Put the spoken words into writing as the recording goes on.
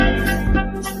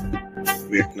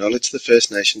We acknowledge the First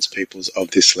Nations peoples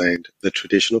of this land, the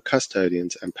traditional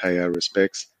custodians, and pay our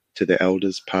respects to their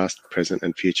elders past, present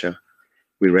and future.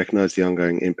 We recognise the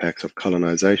ongoing impacts of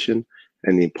colonisation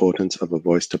and the importance of a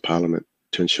voice to Parliament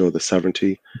to ensure the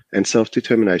sovereignty and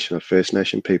self-determination of First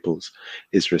Nation peoples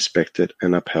is respected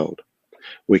and upheld.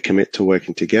 We commit to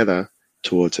working together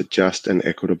towards a just and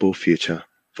equitable future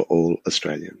for all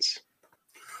Australians.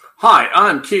 Hi,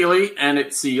 I'm Keely, and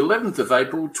it's the 11th of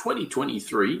April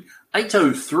 2023,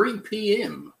 8:03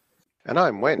 p.m. And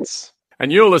I'm Wentz.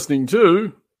 And you're listening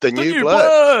to The New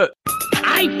Blurt.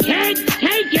 I can't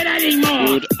take it anymore!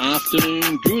 Good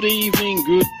afternoon, good evening,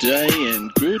 good day,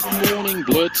 and good morning,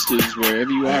 Blurtsters,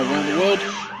 wherever you are around the world.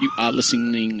 You are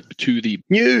listening to the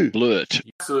New Blurt.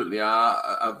 Absolutely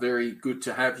are very good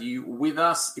to have you with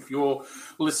us if you're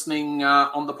listening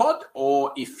on the pod,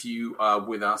 or if you are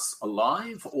with us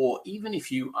live, or even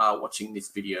if you are watching this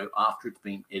video after it's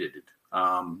been edited.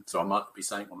 So I might not be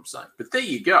saying what I'm saying, but there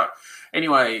you go.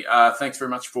 Anyway, thanks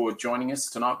very much for joining us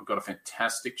tonight. We've got a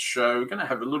fantastic show. We're going to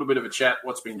have a little bit of a chat.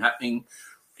 What's been happening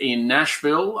in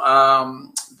Nashville?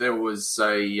 There was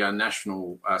a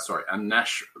Nashville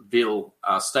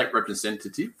state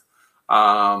representative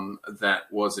that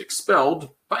was expelled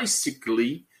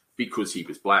basically because he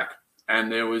was black, and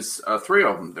there was 3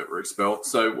 of them that were expelled.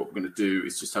 So what we're going to do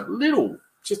is just have a little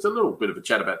bit of a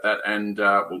chat about that, and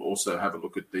we'll also have a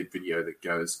look at the video that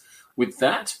goes with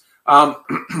that.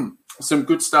 Some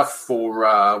good stuff for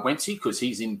Wenty, because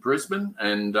he's in Brisbane,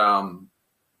 and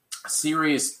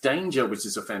Serious Danger, which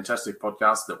is a fantastic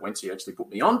podcast that Wenty actually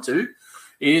put me onto,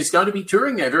 is going to be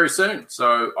touring there very soon.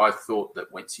 So I thought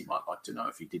that Wenty might like to know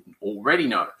if he didn't already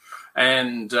know.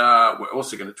 And we're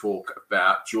also going to talk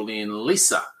about Julian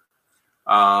Lisa,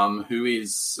 who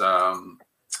is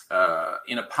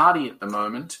in a party at the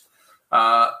moment,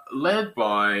 led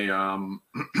by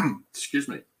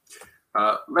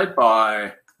led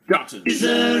by Dutton. Is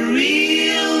a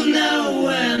real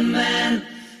nowhere man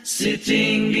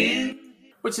sitting in.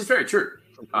 Which is very true,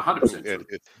 100% true.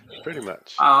 It's pretty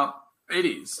much. It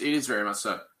is very much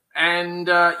so. And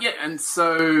and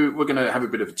so we're going to have a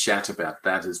bit of a chat about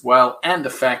that as well, and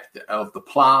the fact of the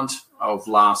plant of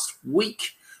last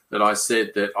week that I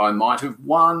said that I might have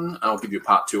won. I'll give you a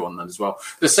part 2 on that as well.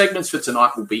 The segments for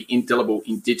tonight will be Indelible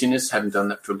Indigenous. Haven't done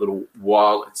that for a little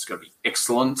while. It's going to be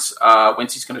excellent.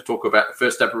 Wency's going to talk about the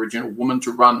first Aboriginal woman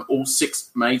to run all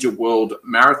 6 major world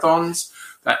marathons.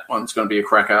 That one's going to be a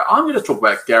cracker. I'm going to talk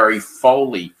about Gary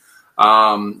Foley.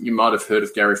 You might have heard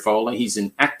of Gary Foley. He's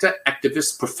an actor,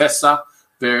 activist, professor,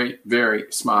 very,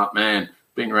 very smart man.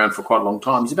 Been around for quite a long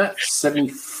time. He's about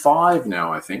 75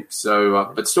 now, I think.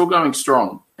 So, but still going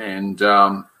strong, and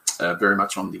very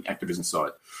much on the activism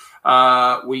side.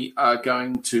 We are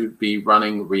going to be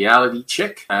running Reality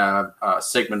Check, a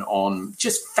segment on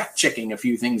just fact-checking a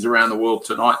few things around the world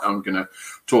tonight. I'm going to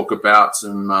talk about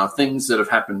some things that have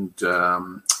happened,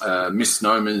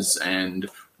 misnomers and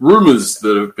rumours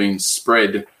that have been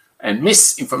spread, and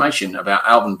misinformation about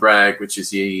Alvin Bragg, which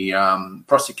is the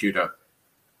prosecuting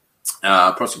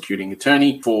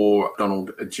attorney for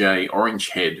Donald J.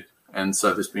 Orangehead. And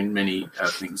so there's been many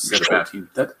things said about him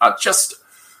that are just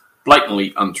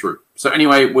blatantly untrue. So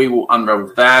anyway, we will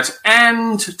unravel that.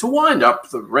 And to wind up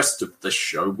the rest of the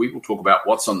show, we will talk about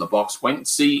what's on the box.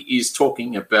 Wency is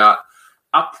talking about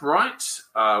Upright,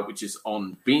 which is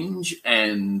on Binge,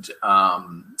 and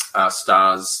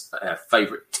stars our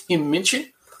favourite Tim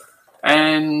Minchin.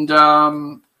 And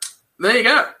there you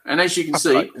go. And as you can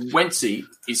see, Wency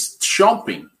is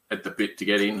chomping at the bit to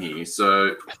get in here.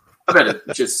 So I better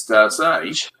just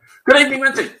say, good evening,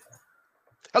 Wency.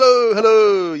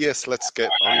 Hello. Yes, let's get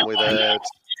on with it.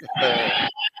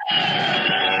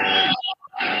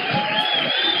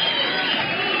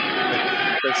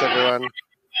 Thanks, everyone.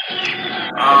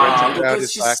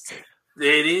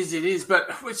 It is, but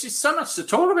it's just so much to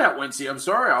talk about, Wency. I'm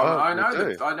sorry. I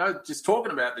know just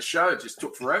talking about the show just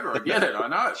took forever. I get it. I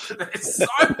know. There's so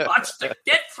much to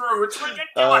get through. It's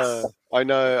ridiculous. I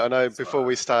know. Before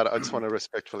we start, I just want to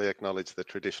respectfully acknowledge the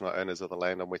traditional owners of the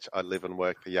land on which I live and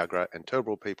work, the Yuggera and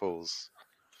Turrbal peoples.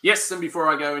 Yes, and before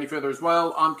I go any further as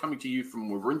well, I'm coming to you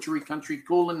from Wurundjeri country,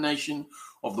 Kulin Nation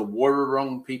of the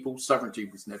Wurrung people. Sovereignty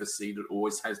was never ceded,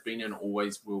 always has been and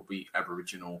always will be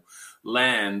Aboriginal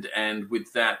land. And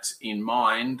with that in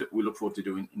mind, we look forward to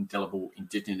doing Indelible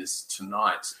Indigenous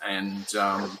tonight. And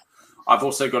I've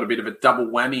also got a bit of a double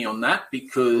whammy on that,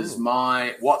 because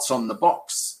my What's on the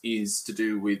Box is to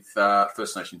do with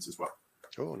First Nations as well.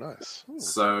 Oh, nice. Ooh.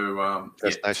 So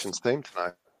First Nations theme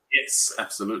tonight. Yes,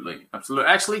 absolutely.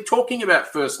 Actually, talking about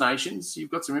First Nations,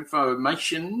 you've got some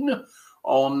information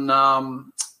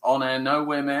on on our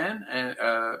nowhere man,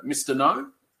 Mr. No,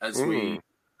 as we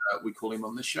call him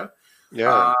on this show.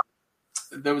 Yeah.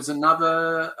 There was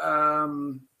another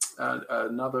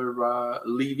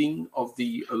leaving of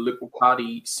the Liberal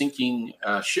Party sinking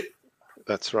ship.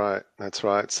 That's right.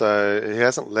 So he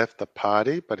hasn't left the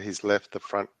party, but he's left the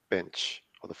front bench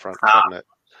or the front cabinet.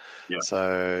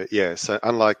 Yeah. So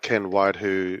unlike Ken White,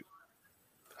 who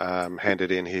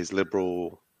handed in his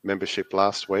Liberal membership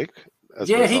last week.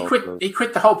 He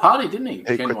quit the whole party, didn't he?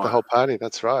 He quit the whole party.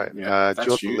 That's right. Yeah, that's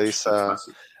Jordan huge. Lisa.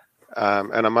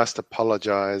 And I must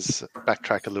apologise,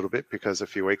 backtrack a little bit, because a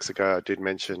few weeks ago I did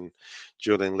mention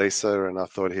Julian Lisa, and I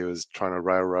thought he was trying to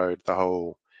railroad the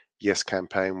whole Yes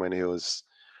campaign when he was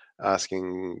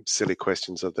asking silly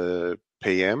questions of the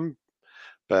PM.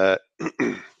 But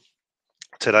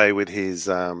today, with his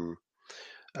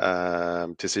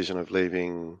decision of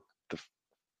leaving the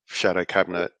shadow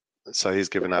cabinet, so he's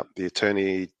given up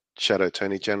the shadow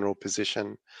attorney general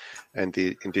position and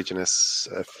the Indigenous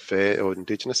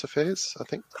Affairs, I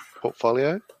think,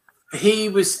 portfolio. He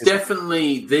was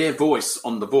definitely their voice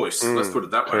on The Voice. Let's put it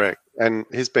that way. Correct. And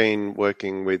he's been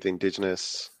working with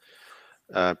Indigenous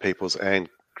peoples and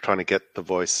trying to get The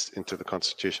Voice into the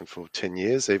Constitution for 10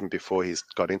 years, even before he's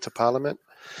got into Parliament.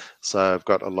 So I've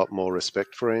got a lot more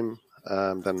respect for him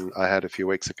than I had a few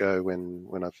weeks ago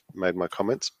when I've made my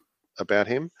comments about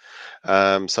him.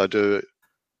 So I do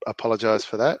apologise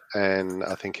for that, and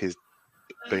I think he's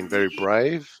been very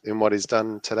brave in what he's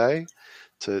done today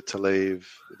to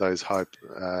leave those high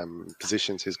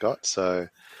positions he's got. So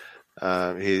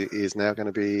he is now going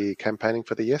to be campaigning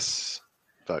for the Yes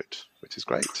vote, which is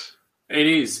great. It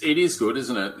is good,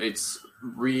 isn't it? It's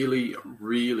really,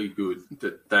 really good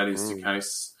that is the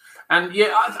case. And yeah,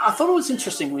 I thought it was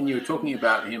interesting when you were talking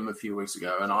about him a few weeks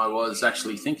ago, and I was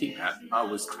actually thinking that. I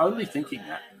was totally thinking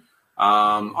that.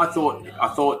 I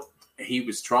thought he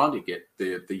was trying to get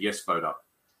the Yes vote up,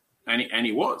 and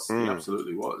he was. He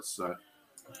absolutely was. So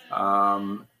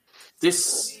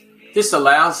this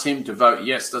allows him to vote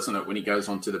yes, doesn't it, when he goes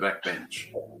onto the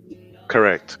backbench?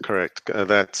 Correct.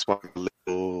 That's what the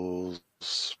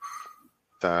Liberals,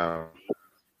 the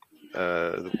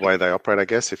way they operate, I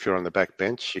guess. If you're on the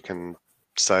backbench, you can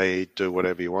say, do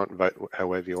whatever you want, vote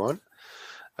however you want.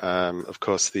 Of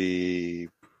course, the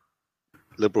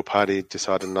Liberal Party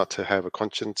decided not to have a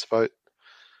conscience vote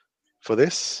for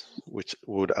this, which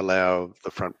would allow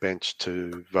the front bench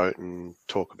to vote and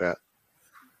talk about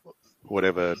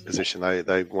whatever position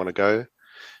they want to go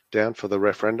down for the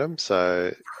referendum.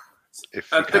 So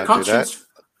if you can't do that,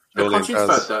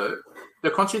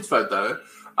 the conscience vote though,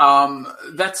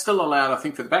 that's still allowed, I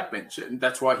think, for the backbench, and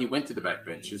that's why he went to the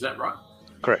backbench. Is that right?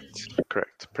 Correct.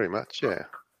 Pretty much, yeah.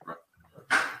 Right.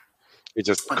 He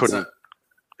just couldn't.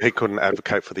 He couldn't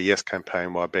advocate for the Yes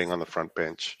campaign while being on the front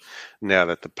bench. Now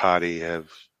that the party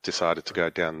have decided to go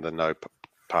down the No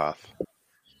path.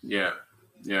 Yeah.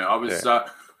 I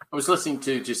was listening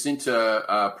to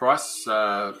Jacinta Price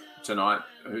tonight,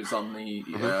 who's on the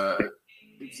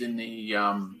who's in the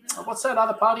what's that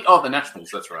other party? Oh, the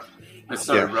Nationals. That's right. It's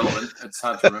so irrelevant. It's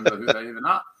hard to remember who they even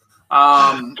are.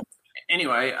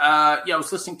 Anyway, I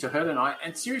was listening to her tonight,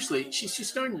 and seriously, she's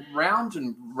just going round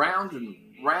and round and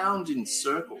round in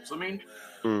circles. I mean,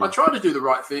 I try to do the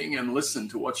right thing and listen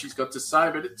to what she's got to say,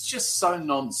 but it's just so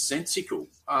nonsensical.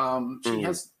 She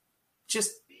has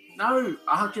just no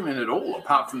argument at all,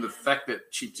 apart from the fact that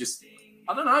she just,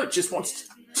 I don't know, just wants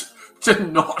to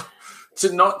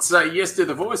not say yes to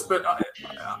The Voice. But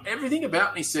everything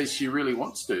about me says she really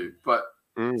wants to, but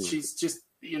she's just,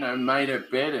 made her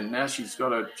bed and now she's got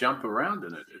to jump around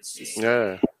in it. It's just,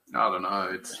 I don't know,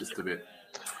 it's just a bit.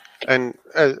 And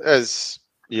as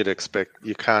you'd expect,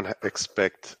 you can't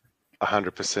expect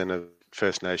 100% of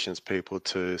First Nations people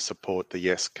to support the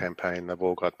Yes campaign. They've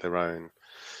all got their own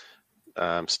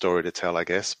story to tell, I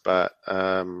guess. But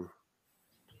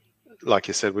like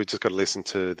you said, we've just got to listen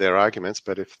to their arguments.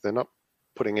 But if they're not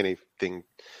putting anything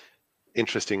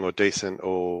interesting or decent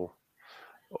or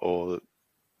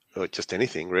just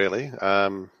anything really,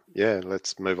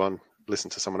 let's move on.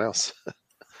 Listen to someone else.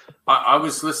 I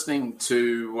was listening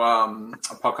to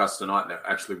a podcast tonight that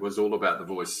actually was all about The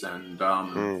Voice, and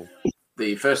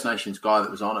the First Nations guy that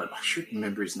was on it, I should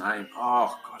remember his name.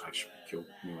 Oh, God, I should be killed.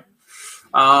 Anyway.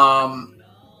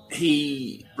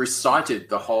 He recited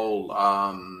the whole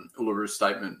Uluru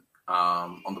Statement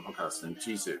on the podcast, and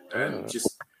geez,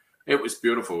 it was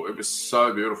beautiful. It was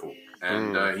so beautiful.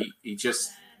 And he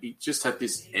just had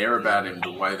this air about him,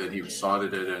 the way that he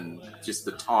recited it, and just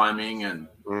the timing, and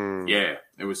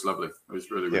it was lovely. It was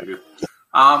really, really good.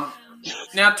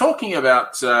 Now, talking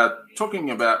about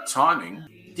timing,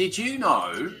 did you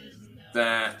know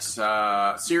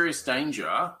that Serious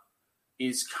Danger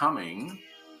is coming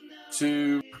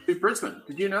to Brisbane.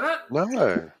 Did you know that?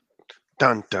 No.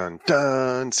 Dun, dun,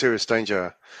 dun. Serious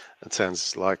Danger. It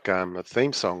sounds like a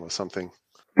theme song or something.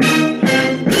 One.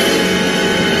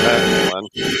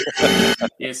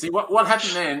 Yeah, see, what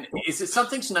happened then is that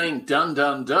something's named Dun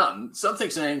Dun Dun,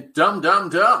 something's named Dum Dum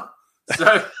Dum.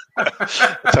 So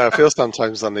That's how I feel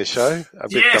sometimes on this show. A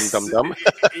bit dumb.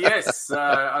 Yes,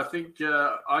 I think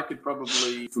I could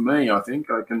probably, for me, I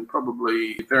think I can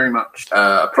probably very much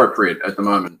appropriate at the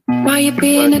moment. Why you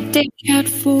being a dickhead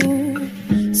fool?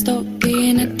 Stop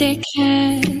being a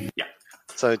dickhead. Yeah.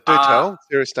 So do tell,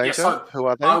 Serious Danger. Yes, who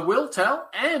are they? I will tell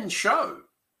and show.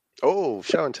 Oh,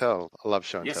 show and tell. I love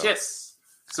show and tell. Yes.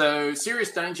 So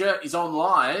Serious Danger is on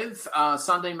live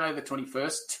Sunday, May the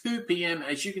 21st, 2 p.m.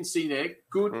 As you can see there,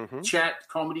 Good Chat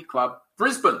Comedy Club,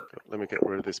 Brisbane. Let me get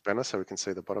rid of this banner so we can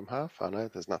see the bottom half. I know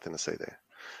there's nothing to see there.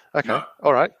 Okay. No.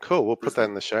 All right. Cool. We'll put that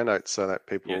in the show notes so that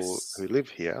people who live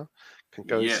here can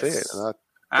go see it. And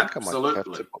I think I might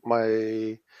have to put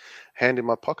my hand in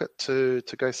my pocket to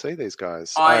go see these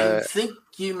guys. I think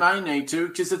you may need to,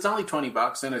 because it's only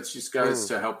 $20 and it just goes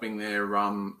to helping their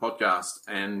podcast,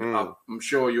 and I'm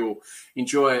sure you'll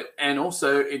enjoy it. And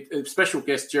also, a special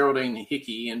guest, Geraldine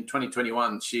Hickey, in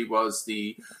 2021, she was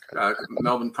the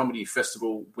Melbourne Comedy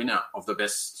Festival winner of the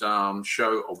Best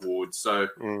Show Award. So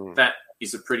that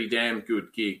is a pretty damn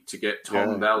good gig to get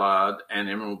Tom Ballard and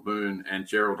Emerald Moon and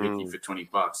Gerald Hickey for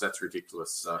 $20. That's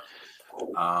ridiculous. So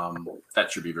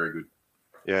that should be very good.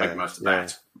 Yeah, make the most of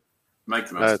that. Make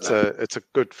the most of that. It's a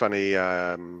good, funny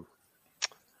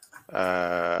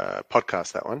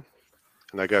podcast, that one,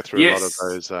 and they go through a lot of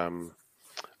those, a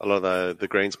lot of the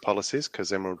Greens policies,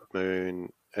 because Emerald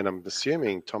Moon, and I'm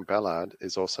assuming Tom Ballard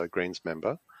is also a Greens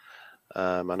member.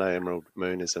 I know Emerald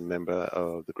Moon is a member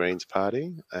of the Greens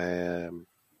Party.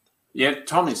 Yeah,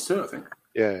 Tom is too, I think.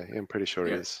 Yeah, I'm pretty sure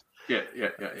he is. Yeah.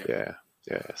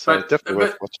 So definitely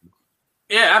worth watching.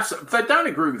 Yeah, absolutely. They don't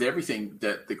agree with everything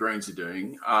that the Greens are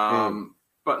doing,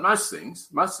 but most things.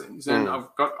 And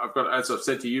I've got, as I've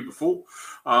said to you before,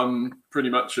 pretty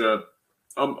much.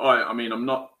 I'm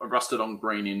not rusted on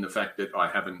green in the fact that I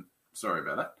haven't. Sorry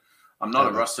about that. I'm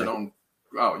not rusted on.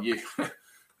 Oh, you.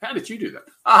 How did you do that?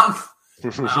 I'm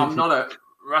not a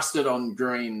rusted on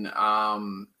green,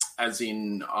 as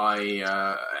in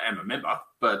I am a member,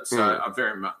 but I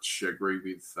very much agree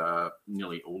with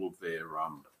nearly all of their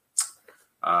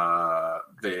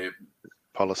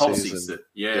policies that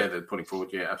they're putting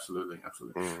forward. Yeah, absolutely.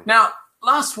 Now,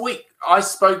 last week I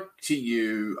spoke to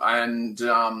you and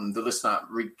the listener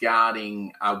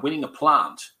regarding winning a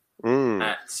plant winning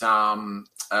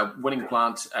a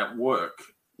plant at work.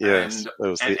 Yes, it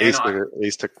was the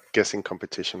Easter guessing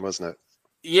competition, wasn't it?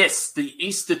 Yes, the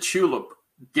Easter tulip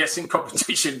guessing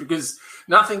competition, because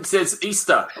nothing says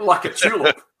Easter like a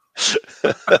tulip.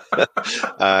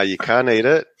 You can't eat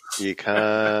it. You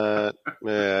can't.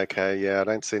 Okay, yeah, I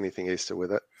don't see anything Easter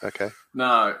with it. Okay.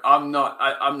 No, I'm not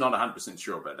 100%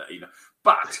 sure about that either.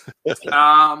 But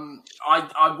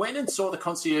I went and saw the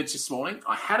concierge this morning.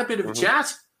 I had a bit of a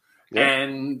chat,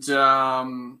 and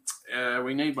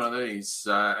we need one of these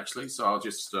actually. So I'll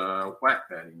just whack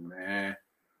that in there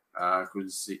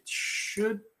because it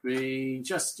should be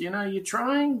just, you're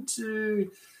trying to,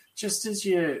 just as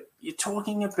you're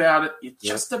talking about it, you're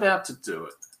just about to do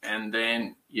it. And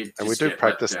then you just we do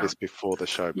practice this before the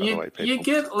show, by the way, people. You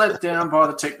get let down by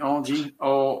the technology,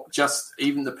 or just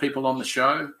even the people on the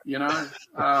show,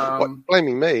 What,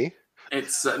 blaming me?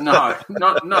 It's not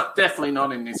definitely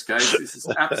not in this case. This is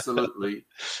absolutely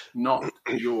not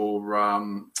your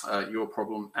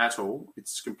problem at all.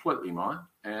 It's completely mine,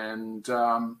 and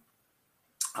I'm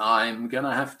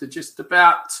gonna have to just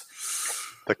about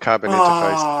the carbon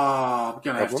interface. I'm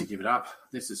gonna have to give it up.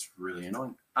 This is really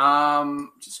annoying.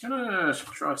 Just gonna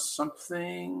try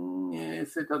something.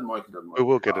 If it doesn't work, it doesn't work. We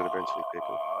will get it eventually,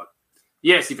 people.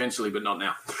 Yes, eventually, but not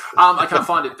now. I can't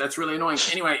find it. That's really annoying.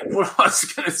 Anyway, what I was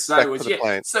going to say was,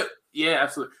 absolutely.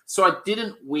 So I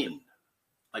didn't win.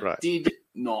 I did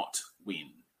not win.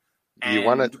 You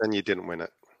won it and you didn't win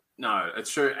it. No,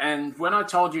 it's true. And when I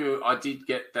told you I did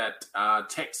get that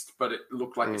text, but it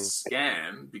looked like a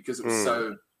scam because it was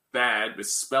so bad with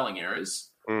spelling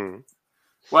errors.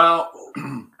 Well,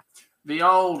 the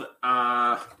old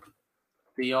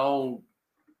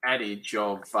adage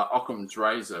of Occam's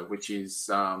razor, which is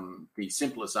the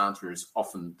simplest answer is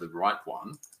often the right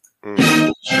one.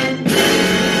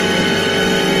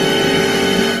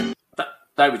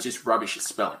 They were just rubbish at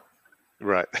spelling.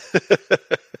 Right.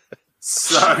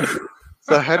 So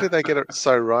how did they get it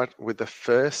so right with the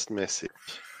first message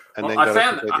and then got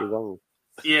it completely wrong?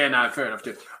 Yeah, no, fair enough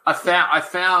too. I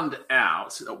found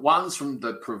out that one's from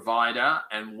the provider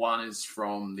and one is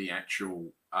from the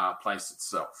actual place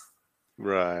itself.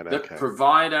 Right. The Okay.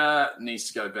 provider needs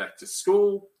to go back to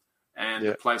school, and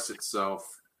Yeah. the place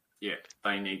itself,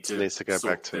 they need to Needs to go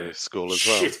sort back to their school as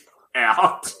well. shit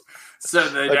out. So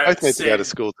they They don't both need to go send- to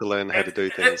school to learn how to do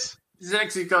things.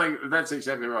 That's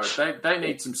exactly right. They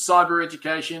need some cyber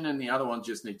education, and the other one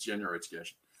just needs general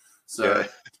education. So,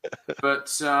 but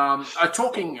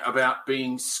talking about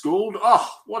being schooled.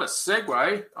 Oh, what a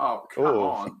segue! Oh, come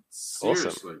on,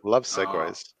 seriously, Awesome. Love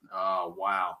segues. Oh,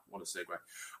 wow, what a segue!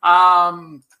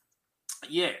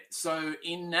 Yeah. So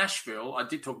in Nashville, I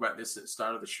did talk about this at the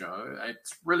start of the show.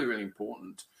 It's really, really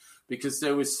important because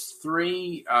there was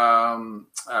three. I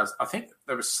think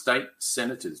there were state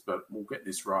senators, but we'll get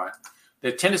this right.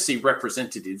 They're Tennessee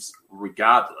representatives,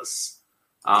 regardless.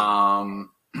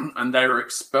 And they were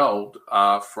expelled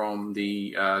from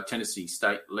the Tennessee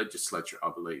state legislature,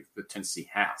 I believe, the Tennessee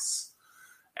House.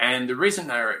 And the reason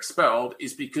they were expelled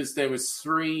is because there was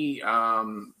three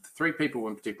people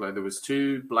in particular. There was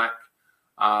two black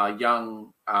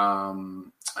young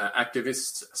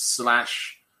activists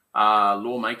 /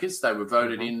 lawmakers. They were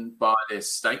voted in by their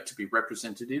state to be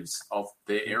representatives of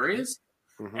their areas.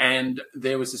 Mm-hmm. And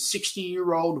there was a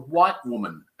 60-year-old white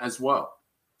woman as well.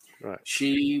 Right.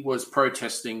 She was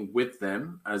protesting with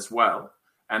them as well.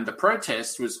 And the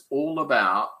protest was all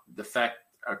about the fact,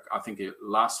 I think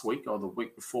last week or the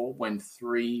week before, when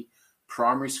 3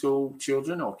 primary school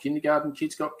children or kindergarten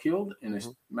kids got killed in a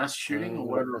mass shooting or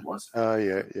whatever it was. Oh,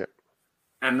 yeah.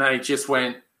 And they just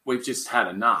went, we've just had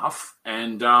enough.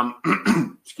 And,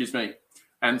 excuse me.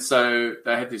 And so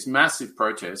they had this massive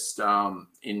protest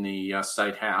in the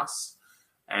state house.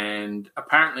 And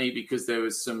apparently because there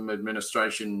was some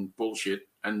administration bullshit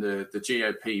and the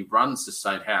GOP runs the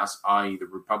state house, i.e. the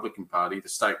Republican Party, the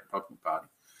state Republican Party,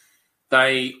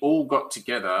 they all got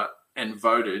together and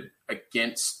voted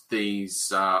against these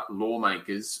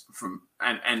lawmakers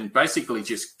and basically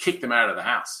just kicked them out of the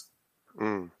house.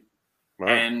 Mm.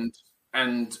 Right.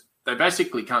 And they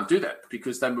basically can't do that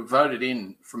because they were voted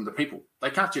in from the people. They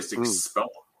can't just expel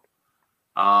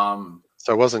them.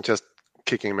 So it wasn't just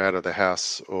kicking him out of the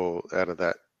house or out of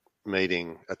that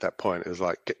meeting at that point. It was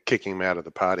like kicking him out of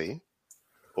the party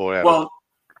or out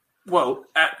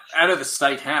out of the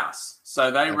state house. So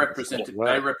they represented.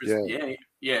 Right. They represent.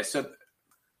 Yeah. So.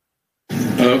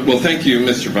 Well, thank you,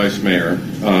 Mr. Vice Mayor.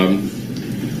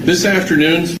 This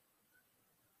afternoon's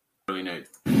really new.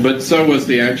 But so was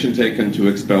the action taken to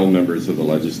expel members of the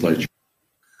legislature.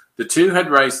 The two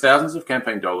had raised thousands of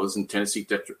campaign dollars, and Tennessee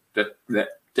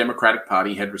Democratic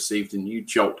Party had received a new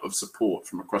jolt of support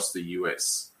from across the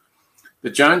U.S. The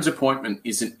Jones appointment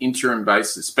is an interim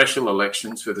basis. Special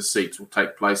elections for the seats will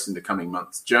take place in the coming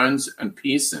months. Jones and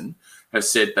Pearson have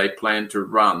said they plan to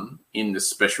run in the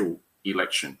special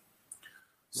election.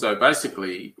 So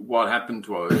basically what happened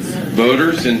was...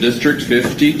 Voters in District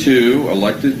 52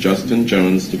 elected Justin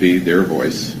Jones to be their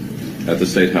voice at the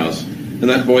State House. And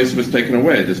that voice was taken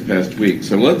away this past week.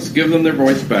 So let's give them their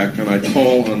voice back, and I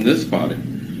call on this body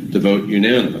to vote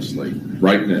unanimously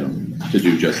right now to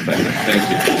do just that. Thank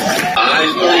you.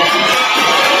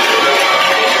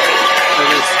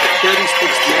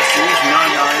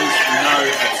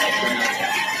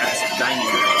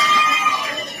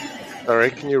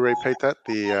 Sorry, can you repeat that?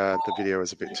 The video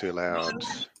is a bit too loud.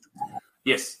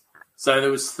 Yes. So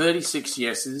there was 36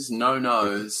 yeses, no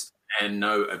nos, and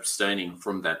no abstaining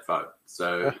from that vote.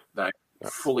 So they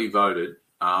fully voted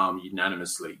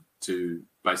unanimously to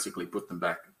basically put them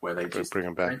back where they just bring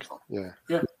them back. Yeah,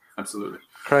 absolutely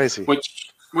crazy.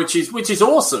 Which is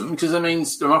awesome because it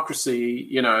means democracy,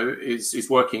 is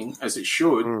working as it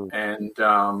should, and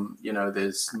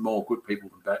there's more good people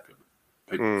than bad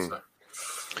people. So,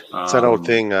 it's that old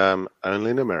thing,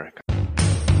 only in America.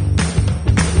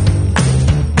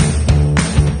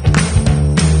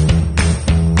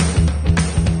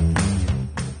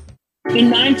 In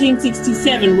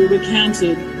 1967, we were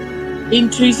counted. In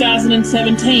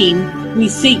 2017, we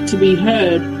seek to be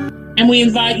heard. And we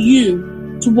invite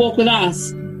you to walk with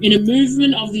us in a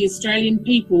movement of the Australian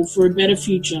people for a better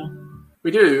future. We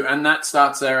do, and that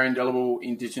starts our indelible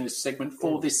Indigenous segment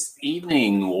for this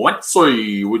evening.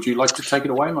 Wetsuy, would you like to take it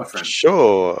away, my friend?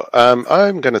 Sure.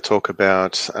 I'm going to talk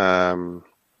about a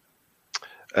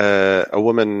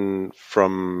woman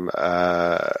from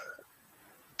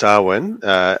Darwin,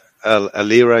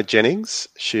 Alira Jennings.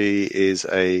 She is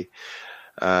a,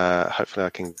 hopefully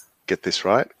I can get this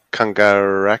right,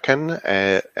 Kungarakan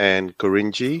and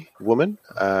Gurindji woman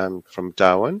from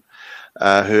Darwin,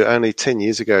 who only 10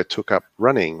 years ago took up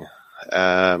running.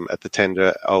 at the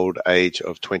tender old age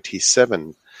of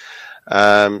 27.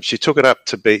 She took it up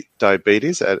to beat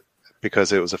diabetes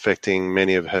because it was affecting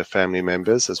many of her family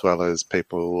members as well as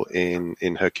people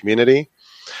in her community.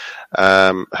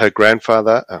 Her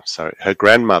grandmother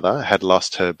had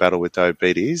lost her battle with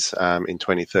diabetes in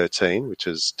 2013, which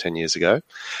is 10 years ago,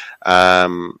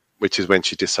 which is when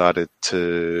she decided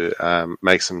to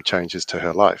make some changes to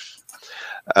her life.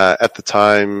 At the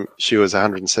time, she was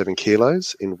 107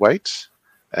 kilos in weight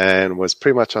and was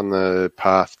pretty much on the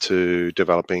path to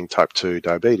developing type 2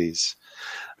 diabetes.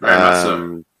 Very much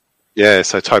so. Yeah,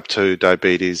 so type 2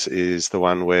 diabetes is the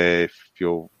one where if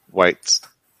your weight's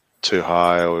too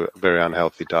high or a very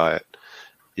unhealthy diet,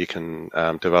 you can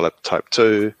develop type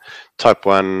 2. Type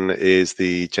 1 is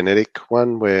the genetic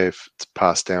one where it's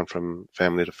passed down from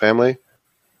family to family.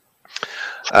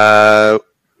 1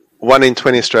 in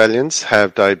 20 Australians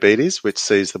have diabetes, which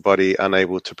sees the body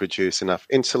unable to produce enough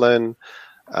insulin,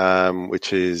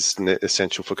 which is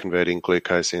essential for converting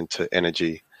glucose into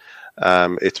energy.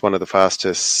 It's one of the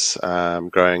fastest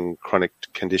growing chronic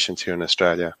conditions here in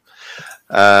Australia.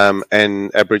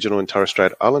 And Aboriginal and Torres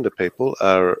Strait Islander people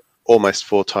are almost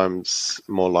 4 times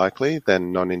more likely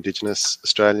than non-Indigenous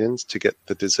Australians to get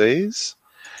the disease.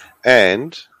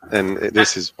 And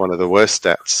this is one of the worst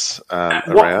stats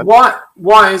around.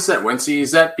 Why is that, Wency?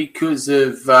 Is that because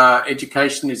of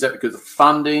education? Is that because of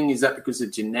funding? Is that because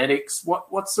of genetics?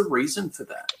 What's the reason for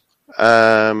that?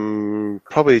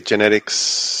 Probably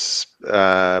genetics,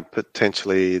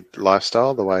 potentially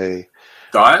lifestyle, the way...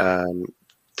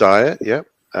 Diet, yep.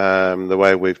 The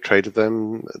way we've treated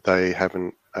them, they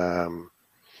haven't, I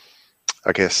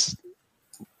guess,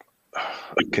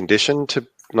 conditioned to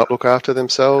not look after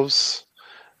themselves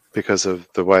because of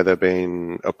the way they've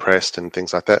been oppressed and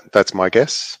things like that. That's my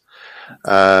guess.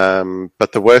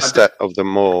 But the worst stat of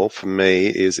them all for me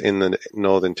is in the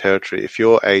Northern Territory. If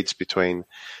you're aged between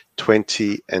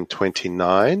 20 and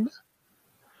 29,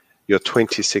 you're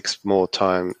 26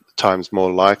 times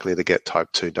more likely to get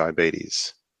type 2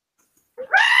 diabetes.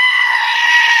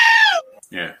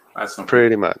 Yeah, that's not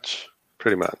pretty much.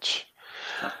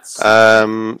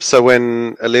 So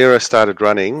when Alira started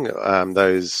running, all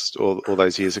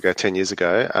those years ago, 10 years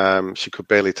ago, she could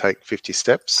barely take 50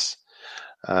 steps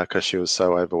because she was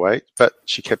so overweight, but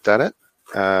she kept at it.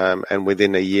 And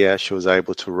within a year, she was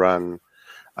able to run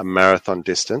a marathon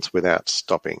distance without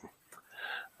stopping.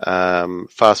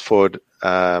 Fast forward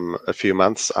a few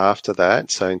months after that,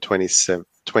 so in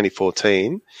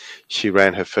 2014, she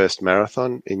ran her first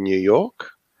marathon in New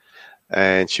York,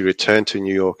 and she returned to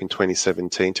New York in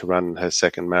 2017 to run her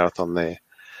second marathon there.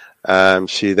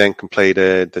 She then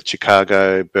completed the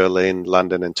Chicago, Berlin,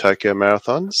 London, and Tokyo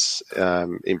marathons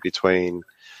in between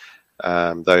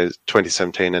those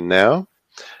 2017 and now.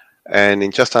 And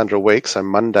in just under a week, so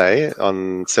Monday,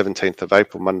 on 17th of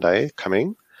April, Monday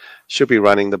coming, she'll be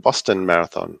running the Boston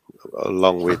Marathon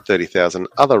along with 30,000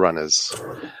 other runners.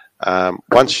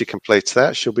 Once she completes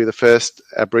that, she'll be the first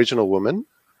Aboriginal woman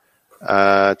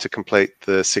to complete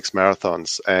the 6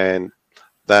 marathons. And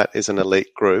that is an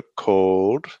elite group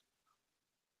called...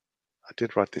 I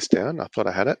did write this down. I thought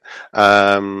I had it.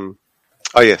 The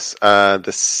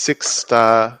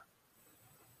 6-star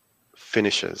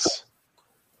finishers.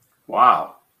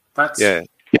 Wow. That's... Yeah.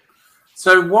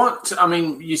 So what, I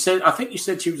mean, I think you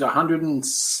said she was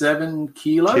 107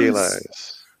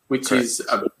 kilos. Which correct. Is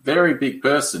a very big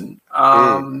person.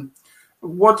 I'm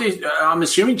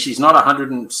assuming she's not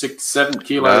 107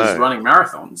 kilos running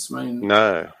marathons. I mean,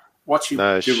 no.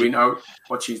 Do we know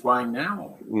what she's weighing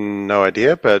now? No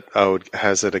idea, but I would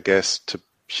hazard a guess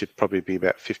she'd probably be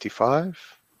about 55,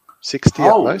 60 at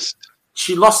most.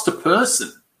 She lost a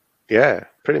person. Yeah,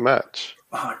 pretty much.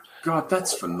 Oh, God,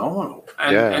 that's phenomenal.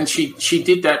 And she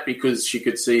did that because she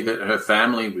could see that her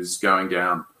family was going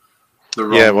down the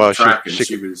wrong track, and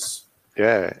she was...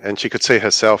 Yeah, and she could see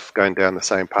herself going down the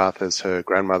same path as her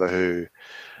grandmother, who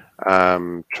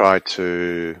tried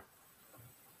to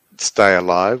stay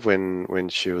alive when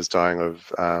she was dying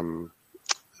of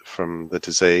from the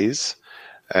disease,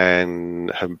 and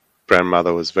her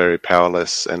grandmother was very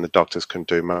powerless, and the doctors couldn't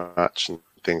do much and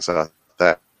things like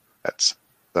that.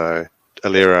 So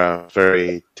Alira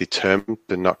very determined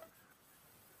to not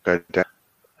go down.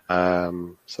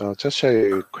 So I'll just show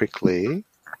you quickly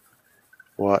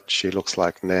what she looks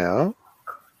like now.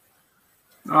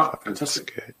 Oh,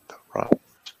 fantastic. Get right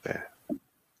there.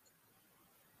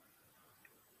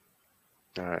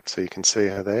 All right, so you can see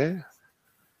her there.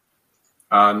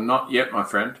 Not yet, my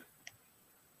friend.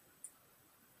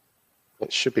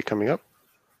 It should be coming up.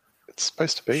 It's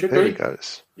supposed to be. Should there be. It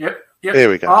goes. Yep. There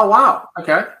we go. Oh, wow.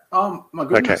 Okay. Oh, my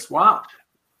goodness. Okay. Wow.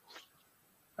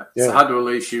 It's hard to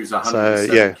believe she was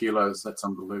 107 kilos. That's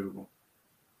unbelievable.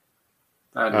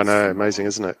 I know, amazing,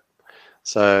 isn't it?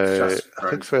 So I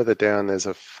think further down there's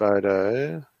a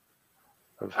photo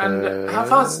of her. And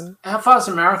how far's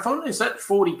a marathon? Is that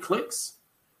 40 clicks?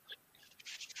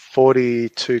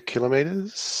 42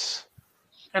 kilometres.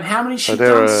 And how many she's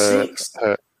done? 6?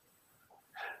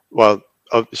 Well,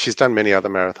 she's done many other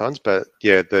marathons, but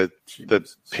yeah, the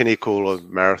pinnacle of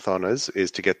marathoners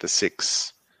is to get the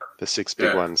six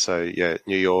big ones. So yeah,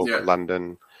 New York,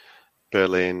 London,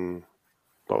 Berlin,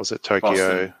 what was it?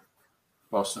 Tokyo,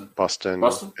 Boston,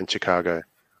 and Chicago.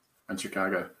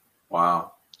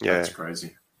 Wow. Yeah. That's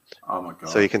crazy. Oh my God.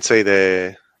 So you can see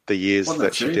there the years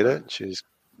that she did it. She's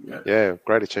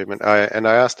great achievement. I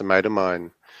asked a mate of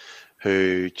mine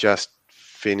who just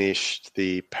finished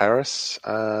the Paris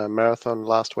marathon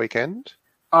last weekend.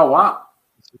 Oh wow!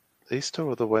 Easter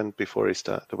or the weekend before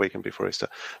Easter?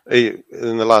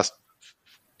 In the last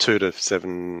 2 to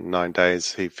 9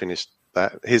 days, he finished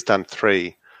that. He's done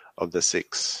 3 of the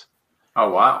 6.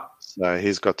 Oh wow! So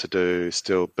he's got to do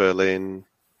still Berlin,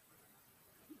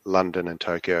 London, and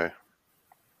Tokyo.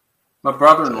 My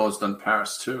brother-in-law's done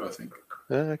Paris too, I think.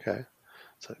 Okay.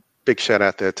 So big shout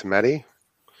out there to Maddie.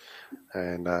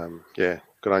 And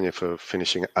good on you for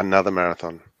finishing another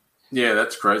marathon. Yeah,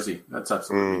 that's crazy. That's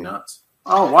absolutely nuts.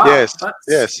 Oh wow!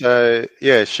 Yes, So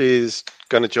she's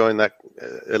going to join that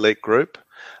elite group.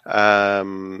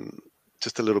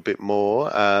 Just a little bit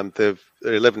more.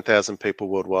 11,000 people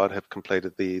worldwide have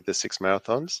completed the 6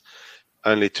 marathons.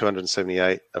 Only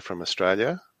 278 are from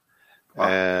Australia.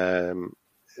 Wow.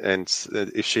 And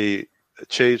if she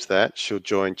achieves that, she'll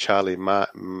join Charlie Mayer,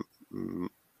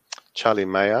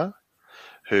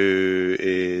 who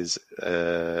is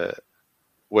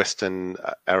Western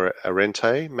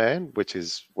Arrente man, which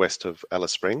is west of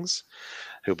Alice Springs.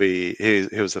 He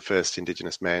was the first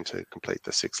Indigenous man to complete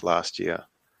the 6 last year.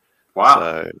 Wow.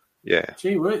 So, yeah.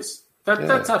 Gee whiz.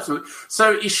 That's absolutely.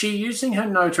 So is she using her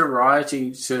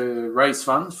notoriety to raise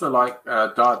funds for like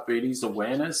diabetes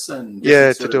awareness and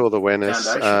to do all the awareness?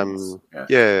 So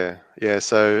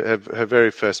her very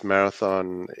first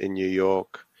marathon in New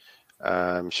York,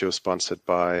 she was sponsored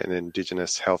by an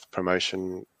Indigenous health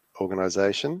promotion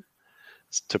organization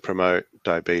to promote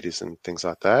diabetes and things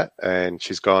like that. And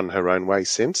she's gone her own way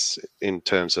since in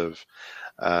terms of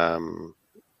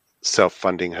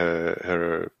self-funding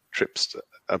her trips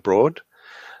abroad.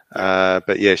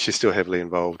 But yeah, she's still heavily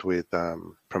involved with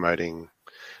promoting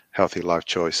healthy life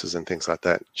choices and things like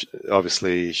that.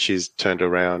 Obviously, she's turned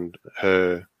around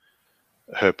her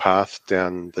path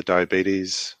down the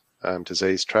diabetes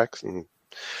disease track, and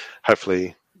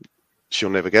hopefully she'll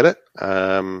never get it.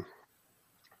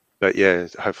 But yeah,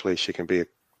 hopefully she can be a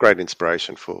great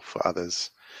inspiration for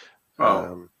others.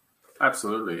 Oh,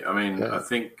 absolutely. I mean, I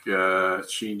think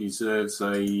she deserves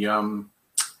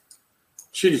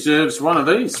she deserves one of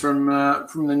these from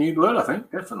the New Blood, I think,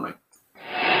 definitely.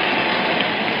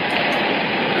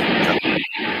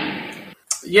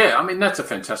 Yeah, I mean, that's a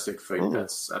fantastic feat.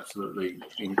 That's absolutely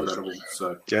incredible.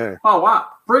 So, oh, wow.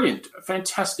 Brilliant.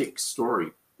 Fantastic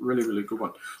story. Really, really good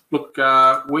one. Look,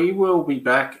 we will be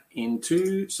back in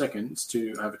 2 seconds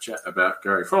to have a chat about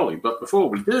Gary Foley. But before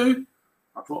we do,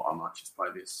 I thought I might just play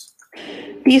this.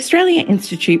 The Australia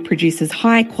Institute produces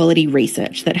high-quality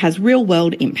research that has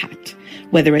real-world impact,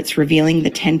 whether it's revealing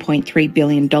the $10.3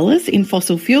 billion in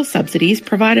fossil fuel subsidies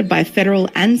provided by federal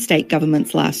and state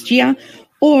governments last year,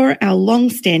 or our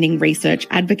long-standing research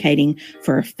advocating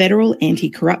for a federal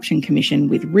anti-corruption commission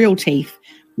with real teeth.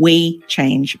 We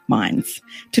change minds.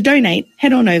 To donate,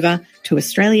 head on over to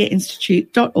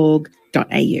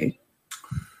australiainstitute.org.au.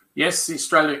 Yes,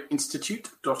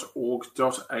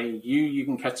 australiainstitute.org.au. You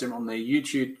can catch them on their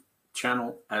YouTube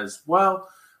channel as well,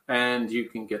 and you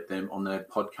can get them on their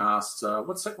podcast.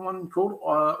 What's that one called?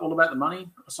 All About the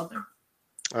Money or something?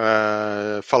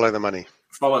 Follow the Money.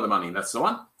 Follow the Money, that's the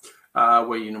one,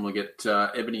 where you normally get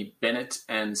Ebony Bennett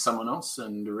and someone else,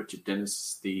 and Richard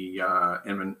Dennis, the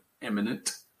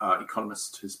eminent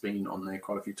economist, has been on there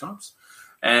quite a few times.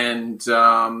 And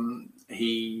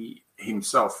he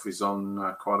himself is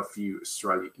on quite a few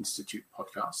Australia Institute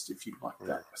podcasts, if you like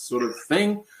that sort of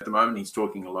thing. At the moment, he's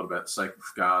talking a lot about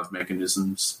safeguard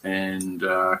mechanisms and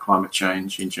climate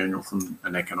change in general from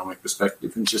an economic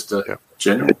perspective and just a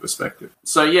general perspective.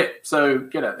 So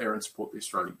get out there and support the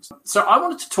Australians. So I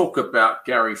wanted to talk about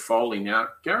Gary Foley. Now,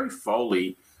 Gary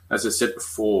Foley, as I said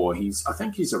before, I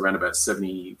think he's around about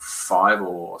 75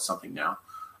 or something now.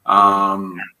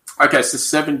 Okay, so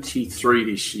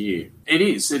 73 this year.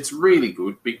 It's really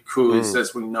good because,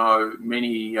 as we know,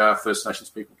 many First Nations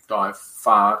people die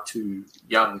far too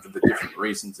young for the different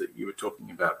reasons that you were talking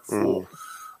about before.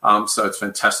 So it's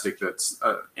fantastic that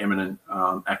an eminent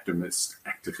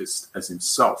activist as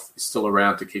himself is still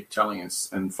around to keep telling us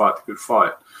and fight the good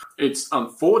fight. It's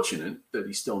unfortunate that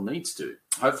he still needs to.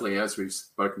 Hopefully, as we've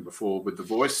spoken before, with The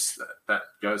Voice, that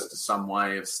goes to some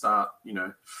way of starting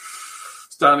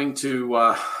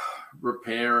to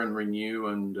repair and renew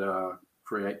and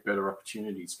create better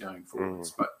opportunities going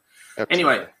forwards. But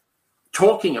anyway,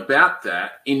 talking about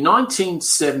that, in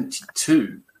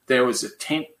 1972, there was a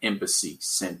tent embassy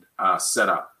set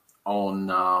up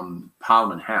on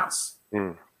Parliament House.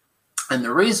 And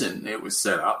the reason it was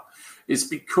set up is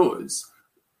because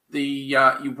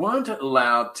you weren't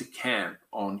allowed to camp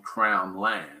on Crown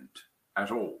land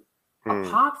at all,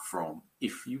 apart from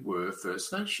if you were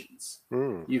First Nations.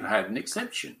 You had an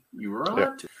exemption. You were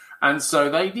allowed to. And so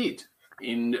they did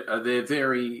in their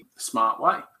very smart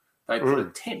way. They put a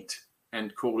tent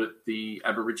and called it the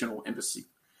Aboriginal Embassy.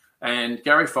 And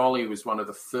Gary Foley was one of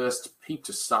the first people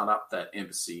to start up that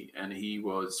embassy, and he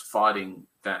was fighting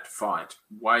that fight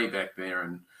way back there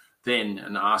and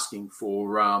asking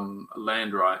for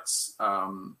land rights.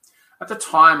 At the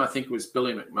time, I think it was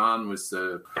Billy McMahon was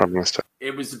the Prime Minister.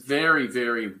 It was very,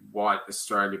 very white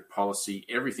Australia policy.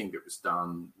 Everything that was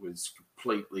done was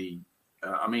completely...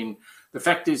 the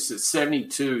fact is that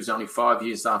 72 is only 5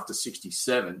 years after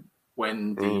 67,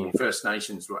 when the First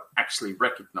Nations were actually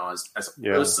recognised as a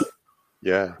person.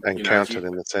 Yeah, and counted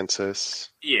in the census.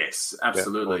 Yes,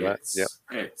 absolutely.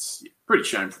 It's pretty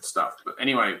shameful stuff. But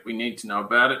anyway, we need to know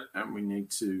about it, and we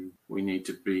need to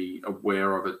be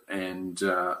aware of it and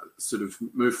sort of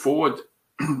move forward,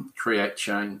 create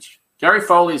change. Gary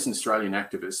Foley is an Australian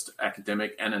activist,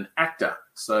 academic, and an actor,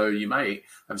 so you may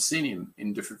have seen him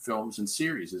in different films and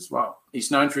series as well. He's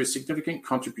known for his significant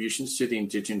contributions to the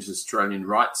Indigenous Australian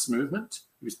rights movement.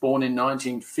 He was born in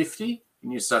 1950 in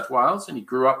New South Wales, and he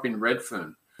grew up in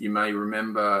Redfern. You may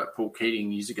remember Paul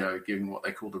Keating years ago giving what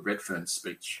they call the Redfern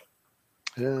speech.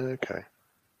 Okay.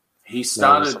 He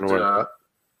started...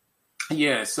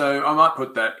 so I might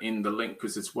put that in the link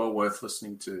because it's well worth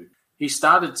listening to. He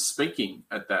started speaking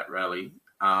at that rally,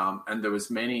 and there was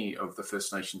many of the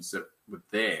First Nations that were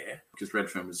there because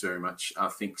Redfern was very much, I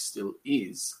think still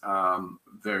is,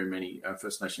 very many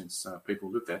First Nations people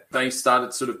live there. They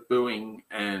started sort of booing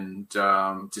and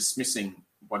dismissing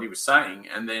what he was saying.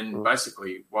 And then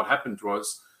basically what happened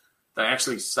was they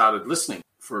actually started listening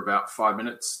for about 5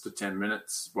 minutes to 10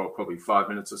 minutes, well, probably 5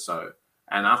 minutes or so.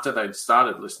 And after they'd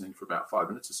started listening for about 5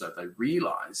 minutes or so, they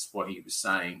realised what he was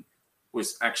saying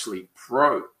was actually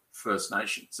pro-First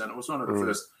Nations. And it was one of the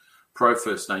first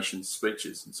pro-First Nations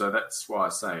speeches. And so that's why I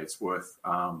say it's worth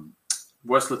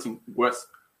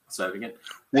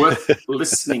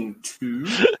listening to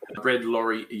Red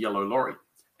Lorry, Yellow Lorry.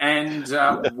 And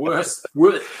worth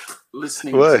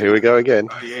listening Well, to. here we go again.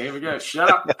 Oh, yeah, here we go.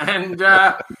 Shut up. And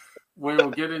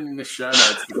we'll get in the show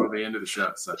notes before the end of the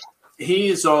show. So he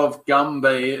is of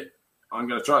Gumbayngur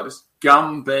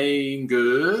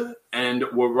and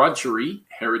Wiradjuri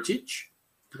heritage.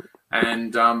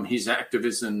 And his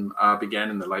activism began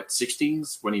in the late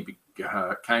 60s when he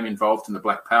became involved in the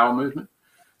Black Power movement.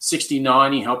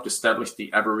 1969, he helped establish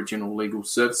the Aboriginal Legal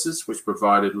Services, which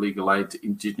provided legal aid to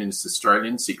Indigenous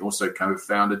Australians. He also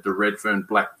co-founded the Redfern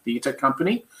Black Theatre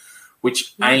Company,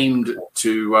 which aimed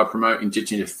to promote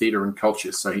Indigenous theatre and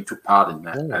culture. So he took part in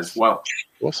that as well.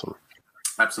 Awesome.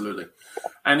 Absolutely.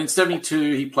 And in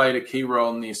 1972, he played a key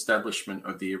role in the establishment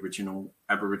of the original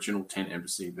Aboriginal tent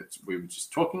embassy that we were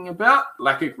just talking about.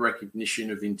 Lack of recognition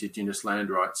of Indigenous land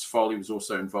rights. Foley was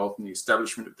also involved in the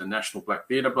establishment of the National Black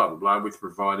Theatre, blah, blah, blah, which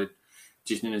provided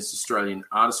Indigenous Australian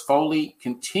artists. Foley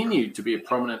continued to be a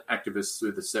prominent activist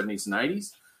through the 70s and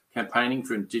 80s, campaigning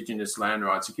for Indigenous land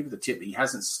rights. I'll give you the tip, he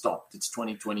hasn't stopped. It's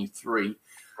 2023.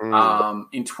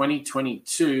 In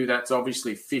 2022, that's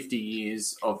obviously 50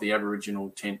 years of the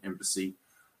Aboriginal tent embassy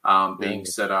being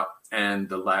set up and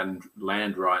the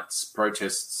land rights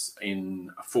protests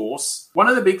in force. One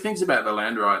of the big things about the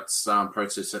land rights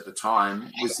protests at the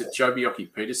time was that Joh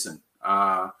Bjelke-Petersen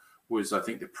was, I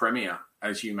think, the premier,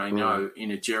 as you may know, in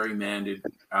a gerrymandered,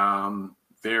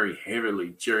 very heavily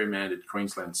gerrymandered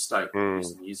Queensland state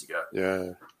years ago.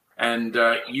 Yeah. And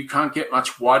you can't get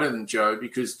much whiter than Joh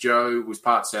because Joh was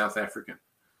part South African.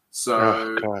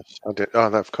 So,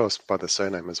 of course, by the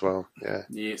surname as well. Yeah.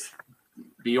 Yes,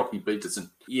 Bjelke-Petersen.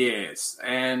 Yes,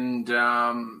 and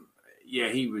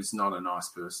he was not a nice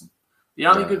person. The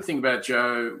only good thing about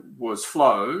Joh was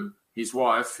Flo, his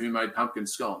wife, who made pumpkin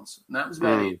scones, and that was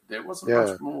about it. There wasn't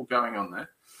much more going on there.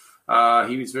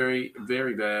 He was very,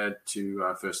 very bad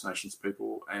to First Nations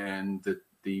people, and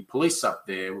the police up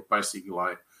there were basically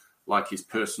like his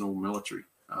personal military.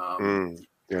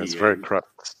 Yeah, it's a very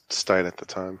corrupt state at the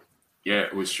time. Yeah,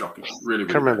 it was shocking. Really, I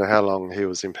can't remember how long he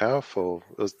was in power for.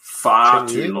 It was far 10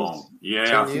 too years? long. Yeah,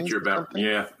 10 I think years you're or about. something?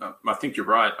 Yeah, I think you're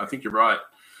right.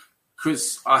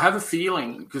 Because I have a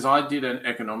feeling, because I did an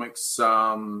economics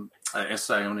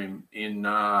essay on him in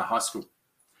high school,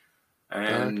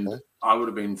 and I would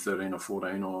have been 13 or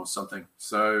 14 or something.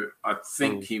 So I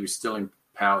think he was still in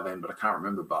power then, but I can't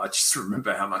remember. But I just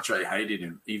remember how much I hated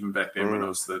him, even back then when I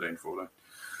was 13, 14.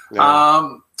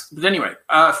 Yeah. But anyway,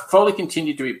 Foley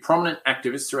continued to be a prominent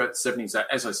activist throughout the 70s.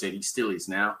 As I said, he still is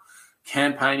now.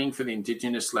 Campaigning for the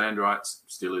Indigenous land rights,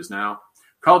 still is now.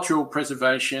 Cultural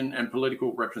preservation and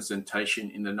political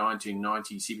representation in the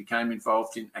 1990s. He became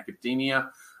involved in academia,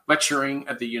 lecturing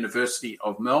at the University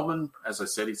of Melbourne. As I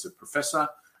said, he's a professor,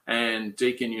 and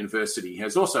Deakin University. He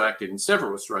has also acted in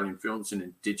several Australian films and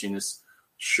Indigenous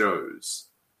shows.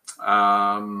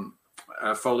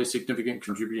 Foley's significant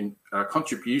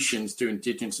contributions to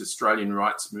Indigenous Australian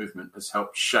rights movement has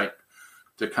helped shape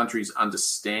the country's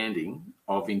understanding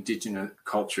of Indigenous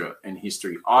culture and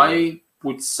history. I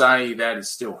would say that is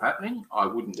still happening. I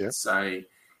wouldn't say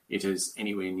it has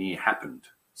anywhere near happened.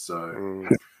 So,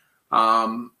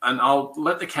 and I'll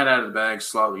let the cat out of the bag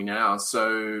slightly now.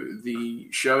 So the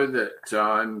show that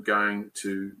I'm going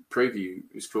to preview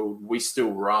is called We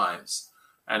Still Rise.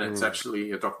 And it's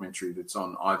actually a documentary that's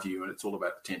on iView, and it's all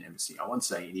about the Tent Embassy. I won't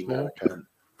say any more than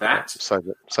that. Save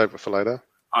it for later.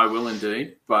 I will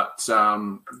indeed, but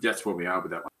that's where we are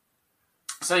with that one.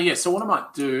 So what I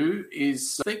might do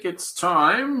is I think it's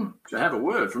time to have a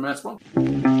word from our sponsor.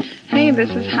 Hey, this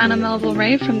is Hannah Melville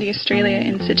Ray from the Australia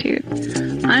Institute.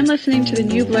 I'm listening to the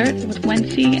new Blurt with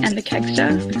Wency and the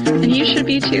Kegster, and you should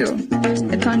be too.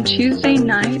 It's on Tuesday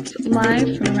nights,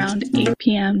 live from around 8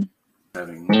 p.m.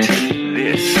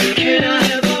 This. Can I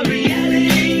have a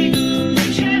reality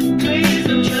check, please?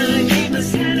 I'm trying to keep my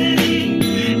sanity.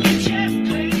 Check,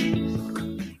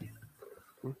 please.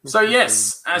 So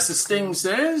yes, as the Sting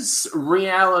says,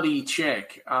 reality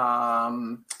check.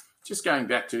 Just going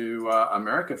back to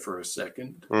America for a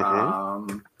second.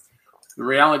 The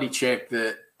reality check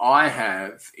that I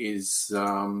have is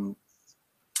the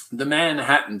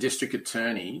Manhattan District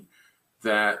Attorney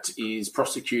that is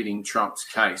prosecuting Trump's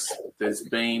case. There's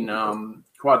been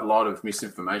quite a lot of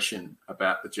misinformation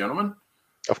about the gentleman.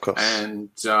 Of course. And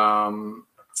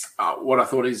what I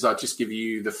thought is I'd just give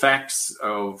you the facts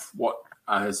of what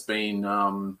has been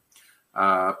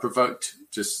provoked,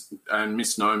 and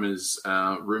misnomers,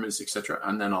 rumours, etc.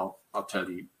 And then I'll tell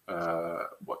you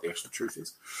what the actual truth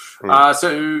is.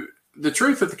 So the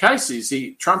truth of the case is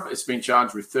Trump has been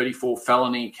charged with 34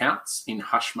 felony counts in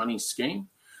hush money scheme.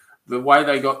 The way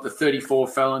they got the 34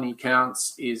 felony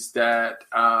counts is that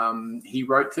he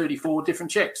wrote 34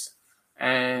 different checks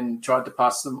and tried to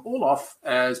pass them all off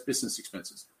as business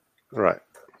expenses. Right.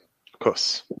 Of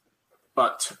course.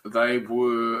 But they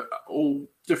were all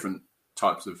different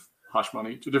types of hush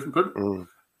money to different people.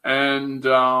 And they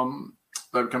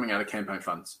were coming out of campaign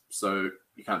funds. So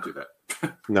you can't do that.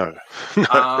 No.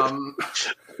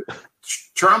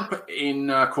 Trump in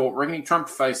court reckoning. Trump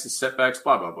faces setbacks,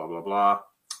 blah, blah, blah, blah, blah.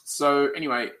 So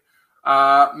anyway,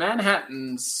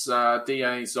 Manhattan's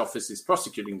DA's office is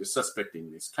prosecuting the suspect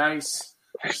in this case.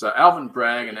 So Alvin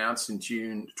Bragg announced in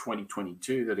June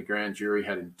 2022 that a grand jury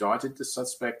had indicted the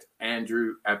suspect,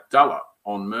 Andrew Abdullah,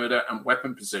 on murder and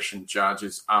weapon possession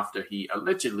charges after he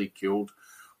allegedly killed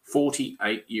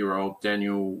 48-year-old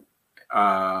Daniel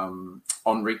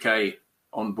Enrique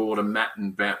on board a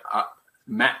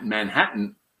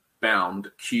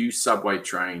Manhattan-bound Q subway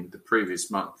train the previous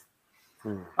month.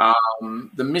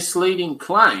 The misleading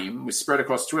claim was spread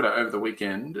across Twitter over the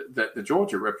weekend that the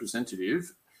Georgia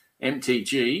representative,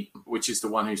 MTG, which is the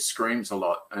one who screams a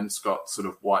lot and it's got sort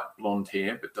of white blonde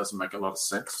hair but doesn't make a lot of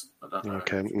sense. I don't know.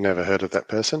 Okay, never heard of that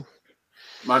person.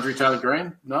 Marjorie Taylor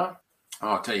Greene? No? Oh,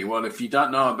 I'll tell you what, if you don't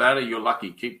know about her, you're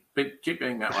lucky. Keep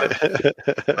being that way.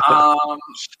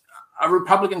 A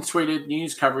Republican tweeted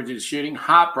news coverage of the shooting,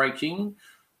 heartbreaking.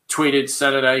 Tweeted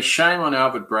Saturday, shame on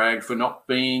Alvin Bragg for not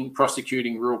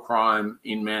prosecuting real crime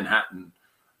in Manhattan.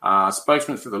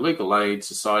 Spokesman for the Legal Aid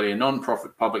Society, a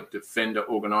non-profit public defender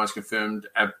organised, confirmed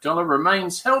Abdullah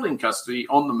remains held in custody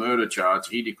on the murder charge.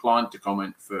 He declined to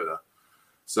comment further.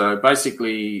 So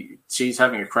basically, she's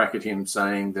having a crack at him,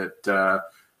 saying that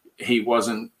he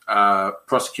wasn't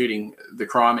prosecuting the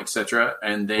crime, etc.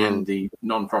 And then the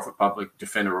non-profit public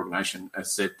defender organisation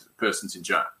has said the person's in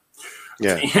jail.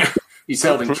 Yeah. He's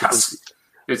held in custody.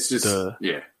 It's just,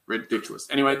 ridiculous.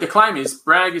 Anyway, the claim is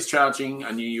Bragg is charging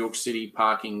a New York City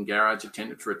parking garage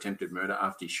attendant for attempted murder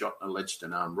after he shot an alleged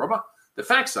unarmed robber. The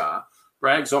facts are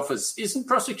Bragg's office isn't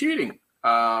prosecuting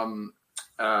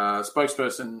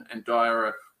spokesperson and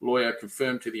Dyer lawyer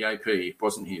confirmed to the AP it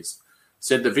wasn't his.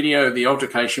 Said the video of the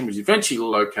altercation was eventually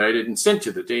located and sent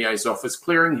to the DA's office,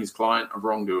 clearing his client of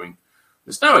wrongdoing.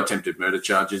 There's no attempted murder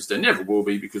charges. There never will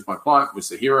be because my client was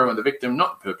the hero and the victim,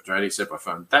 not the perpetrator, except by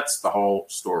phone. That's the whole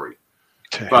story.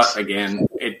 Jeez. But again,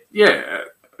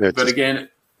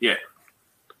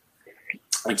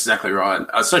 exactly right.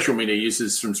 Social media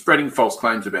users from spreading false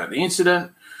claims about the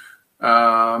incident.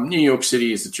 New York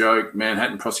City is a joke.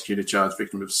 Manhattan prosecutor charged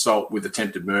victim of assault with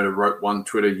attempted murder, wrote one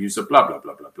Twitter user, blah, blah,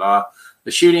 blah, blah, blah. The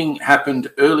shooting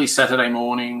happened early Saturday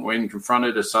morning when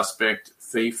confronted a suspect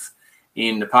thief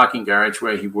in the parking garage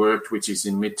where he worked, which is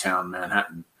in Midtown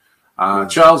Manhattan.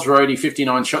 Charles Rhodey,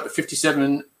 59, shot the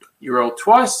 57-year-old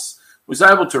twice, was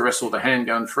able to wrestle the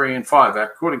handgun free and fire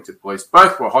back, according to the police.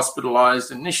 Both were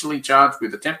hospitalized, initially charged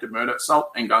with attempted murder,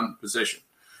 assault, and gun possession.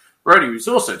 Rhodey was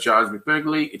also charged with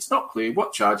burglary. It's not clear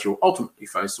what charge he'll ultimately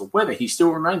face or whether he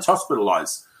still remains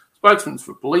hospitalized. Spokesman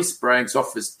for police Bragg's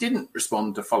office didn't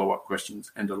respond to follow-up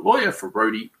questions, and a lawyer for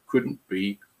Rhodey couldn't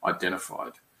be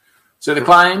identified. So the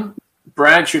claim,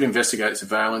 Bragg should investigate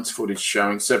surveillance footage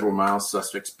showing several male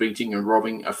suspects beating and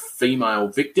robbing a female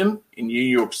victim in New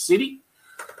York City.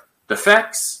 The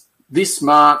facts, this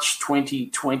March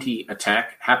 2020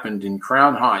 attack happened in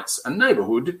Crown Heights, a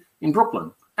neighborhood in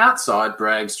Brooklyn, outside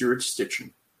Bragg's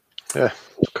jurisdiction. Yeah,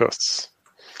 of course.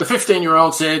 The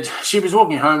 15-year-old said she was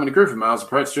walking home and a group of males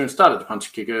approached her and started to punch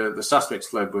and kick her. The suspects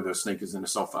fled with her sneakers and a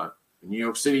cell phone. In New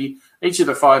York City, each of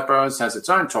the 5 boroughs has its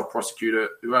own top prosecutor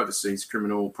who oversees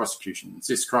criminal prosecutions.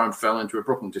 This crime fell into a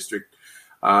Brooklyn district,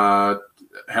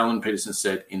 Helen Peterson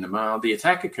said in the Mail. The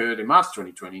attack occurred in March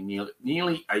 2020,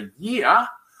 nearly a year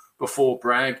before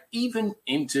Bragg even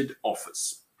entered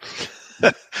office.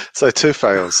 So 2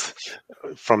 fails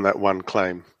from that one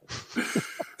claim.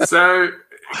 So,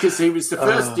 because he was the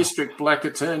first district black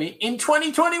attorney in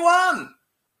 2021.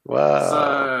 Wow.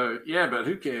 So, yeah, but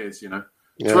who cares, you know?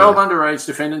 Yeah. 12 underage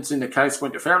defendants in the case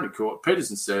went to family court.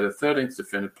 Peterson said a 13th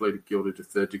defendant pleaded guilty to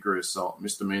third-degree assault,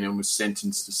 misdemeanor, and was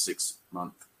sentenced to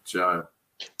 6-month jail.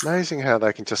 Amazing how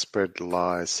they can just spread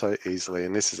lies so easily,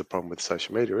 and this is a problem with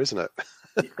social media, isn't it?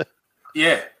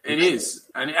 Yeah, it is.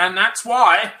 And that's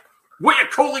why we're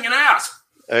calling it out.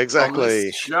 Exactly. On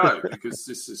this show, because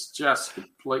this is just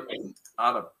complete and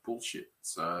utter bullshit.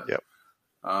 So,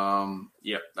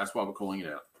 Yep. That's why we're calling it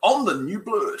out. On the New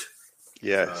Blurred.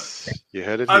 Yes, you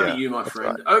heard it Over here. to you, my That's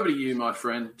friend. right. Over to you, my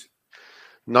friend.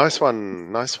 Nice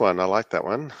one. I like that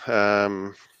one.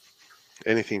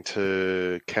 Anything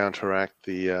to counteract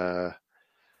the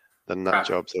nut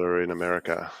jobs that are in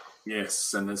America.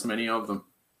 Yes, and there's many of them.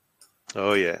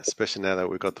 Oh yeah, especially now that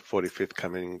we've got the 45th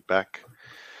coming back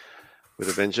with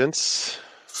a vengeance.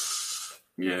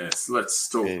 Yes, let's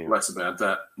talk less about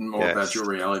that and more Yes. about your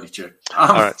reality check. All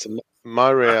right, so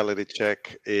my reality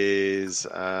check is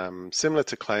similar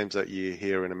to claims that you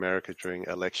hear in America during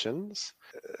elections,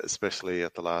 especially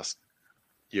at the last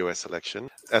US election.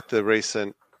 At the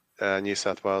recent New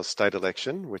South Wales state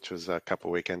election, which was a couple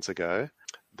of weekends ago,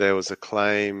 there was a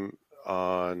claim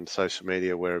on social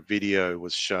media where a video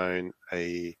was shown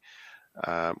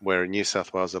where a New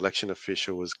South Wales election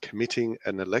official was committing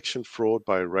an election fraud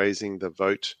by erasing the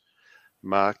vote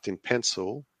marked in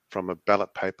pencil from a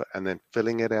ballot paper and then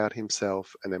filling it out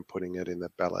himself and then putting it in the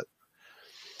ballot.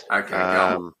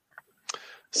 Okay,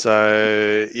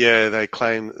 So, yeah, they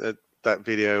claim that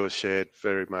video was shared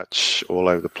very much all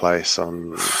over the place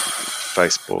on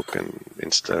Facebook and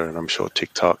Insta and I'm sure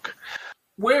TikTok.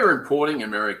 We're importing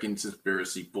American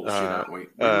conspiracy bullshit, aren't we?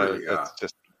 We really are. It's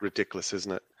just ridiculous,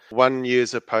 isn't it? One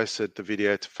user posted the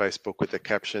video to Facebook with the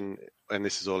caption, and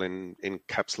this is all in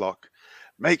caps lock,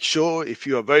 "Make sure if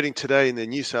you are voting today in the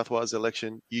New South Wales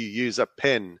election, you use a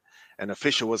pen. An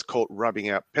official was caught rubbing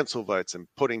out pencil votes and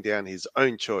putting down his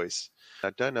own choice."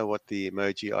 I don't know what the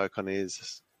emoji icon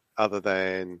is other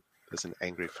than there's an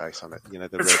angry face on it. You know,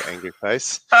 the red angry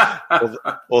face.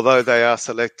 Although they are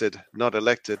selected, not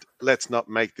elected, let's not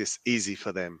make this easy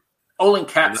for them. All in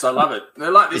caps. I love it.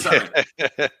 They're like this, aren't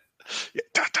they? Yeah,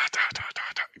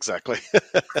 exactly.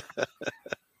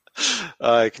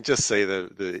 I can just see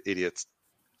the idiots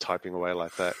typing away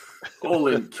like that. All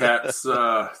in caps.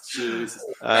 Jeez.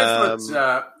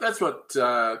 That's what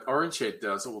Orange Head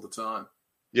does all the time.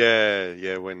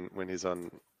 Yeah. When he's on,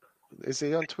 is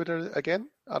he on Twitter again?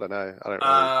 I don't know.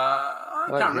 I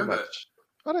can't remember. Much.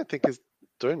 I don't think he's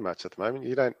doing much at the moment.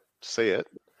 You don't see it.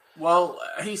 Well,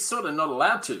 he's sort of not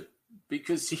allowed to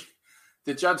because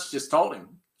the judge just told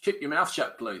him, "Keep your mouth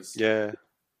shut, please." Yeah.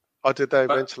 Oh, did they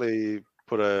eventually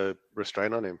put a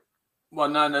restraint on him? Well,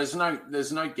 no, there's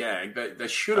no gag. They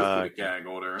should have put a gag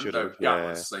order.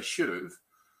 They should have.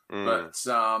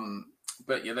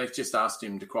 But yeah, they've just asked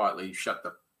him to quietly shut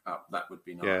up. That would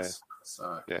be nice. Yeah.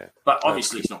 So, Yeah. but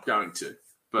obviously he's not going to.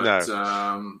 But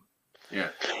Yeah.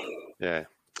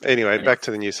 Anyway, back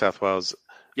to the New South Wales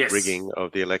Yes. rigging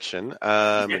of the election,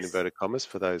 in Yes. inverted commas,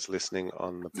 for those listening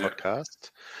on the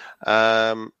podcast.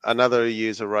 Another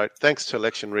user wrote, thanks to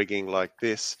election rigging like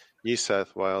this, New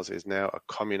South Wales is now a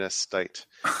communist state.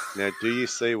 Now, do you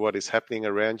see what is happening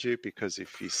around you? Because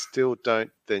if you still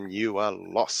don't, then you are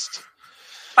lost.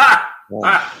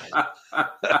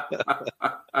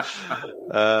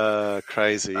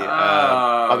 Crazy.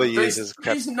 Other users.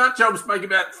 These nut jobs make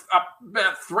about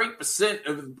 3%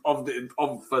 of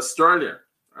Australia.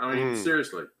 I mean,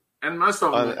 seriously, and most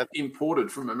of them are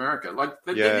imported from America. Like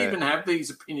they didn't even have these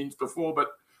opinions before, but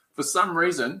for some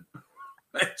reason,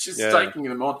 they're just taking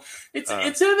them on. It's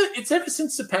ever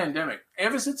since the pandemic.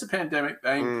 Ever since the pandemic,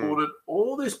 they imported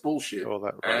all this bullshit. All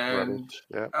that rubbish.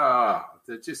 Yeah.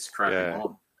 They're just cracking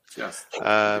on.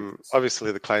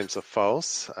 Obviously, the claims are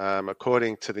false.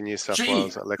 According to the New South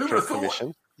Wales Electoral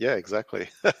Commission. Yeah, exactly.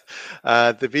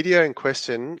 The video in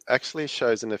question actually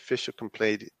shows an official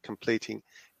completing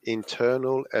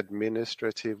internal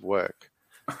administrative work,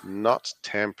 not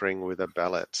tampering with a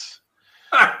ballot.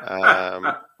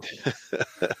 So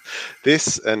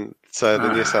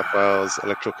the New South Wales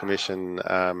Electoral Commission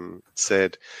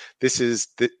said, this is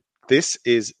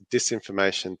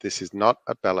disinformation. This is not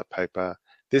a ballot paper.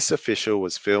 This official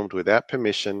was filmed without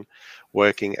permission,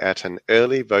 working at an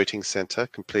early voting centre,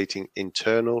 completing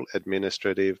internal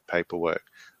administrative paperwork,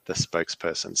 the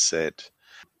spokesperson said.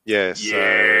 Yeah,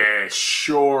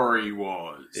 sure he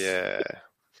was. Yeah.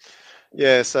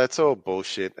 Yeah, so it's all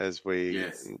bullshit, as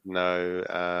we know.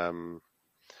 And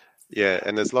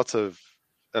there's lots of...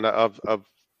 And I've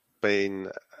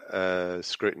been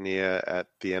scrutineer at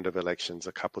the end of elections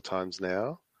a couple times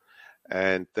now,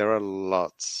 and there are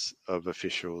lots of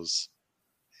officials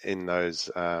in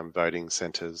those voting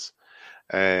centres,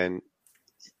 and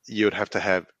you would have to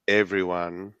have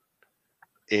everyone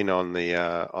in on the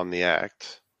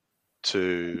act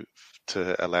to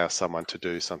allow someone to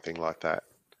do something like that.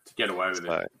 To get away with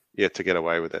it. Yeah, to get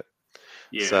away with it.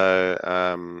 Yeah. So,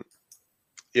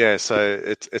 so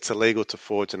it's illegal to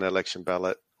forge an election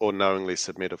ballot or knowingly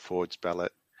submit a forged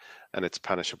ballot, and it's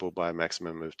punishable by a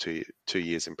maximum of 2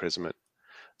 years imprisonment.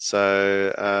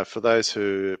 So for those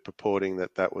who are purporting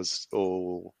that was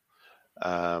all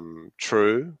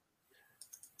true,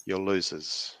 you're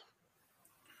losers.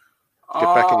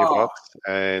 Get back in your box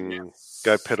and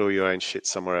go peddle your own shit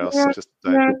somewhere else. Just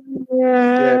don't.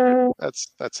 Yeah,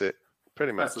 that's it.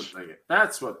 Pretty much.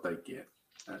 That's what they get.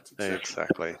 That's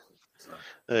exactly.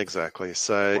 Exactly.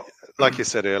 So, like you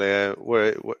said earlier,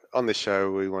 we're on this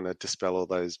show. We want to dispel all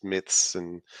those myths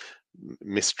and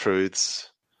mistruths.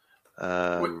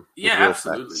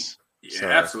 Absolutely.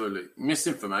 Absolutely.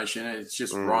 Misinformation. It's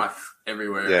just rife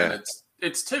everywhere, and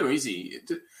it's too easy.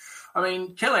 I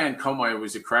mean, Kellyanne Conway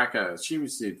was a cracker. She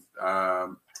was the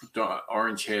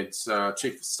Orange Head's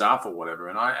chief of staff or whatever,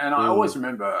 and I always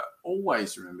remember,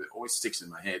 always sticks in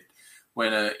my head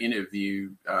when a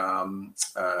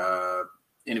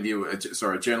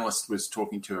journalist was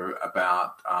talking to her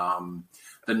about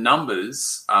the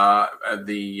numbers,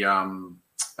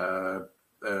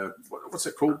 what's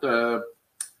it called?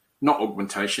 Not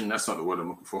augmentation. That's not the word I'm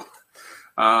looking for.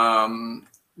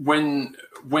 When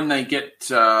they get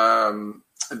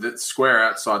the square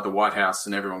outside the White House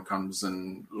and everyone comes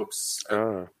and looks.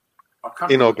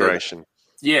 Inauguration.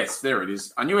 Yes, there it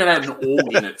is. I knew it had an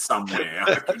org in it somewhere.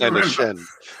 And a shen.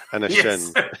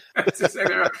 Yes, that's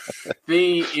exactly right.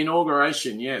 The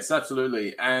inauguration, yes,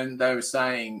 absolutely. And they were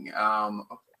saying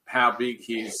how big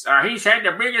he's had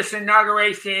the biggest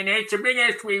inauguration. It's the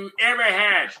biggest we've ever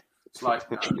had. It's like,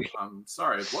 no, I'm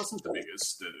sorry, it wasn't the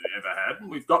biggest that it ever had, and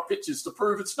we've got pictures to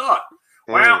prove it's not.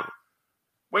 Well,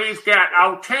 we've got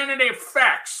alternative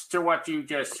facts to what you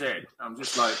just said. I'm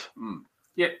just like,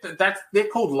 yeah, they're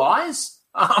called lies.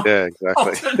 Yeah, exactly.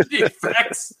 Alternative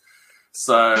facts.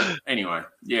 So anyway,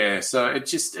 so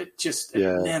it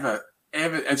never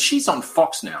ever. And she's on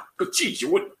Fox now. But geez,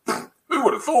 who would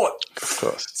have thought? Of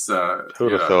course. So who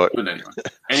would have thought? But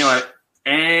anyway.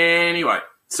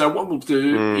 So what we'll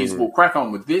do is we'll crack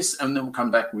on with this, and then we'll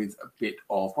come back with a bit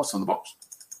of what's on the box.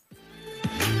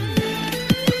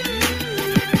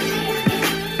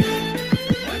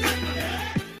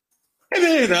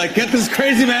 Hey there, get this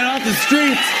crazy man off the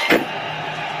streets.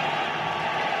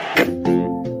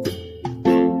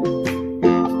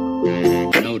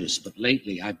 Notice, but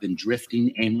lately I've been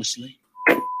drifting aimlessly.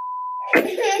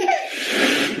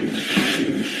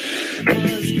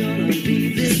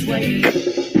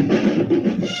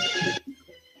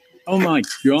 Oh my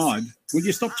God. Would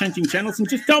you stop changing channels and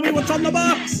just tell me what's on the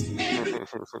box?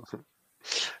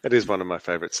 It is one of my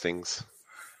favourite stings.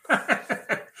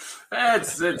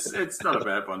 It's not a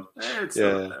bad one. It's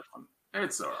not a bad one.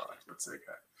 It's all right. It's okay.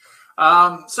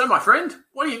 So, my friend,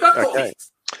 what do you got for me?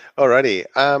 Alrighty.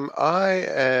 I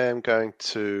am going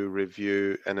to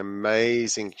review an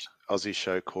amazing Aussie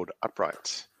show called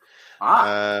Upright.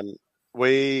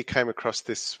 We came across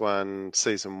this one,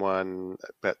 season 1,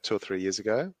 about 2 or 3 years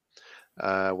ago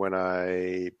when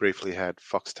I briefly had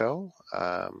Foxtel.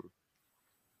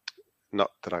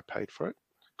 Not that I paid for it.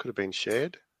 Could have been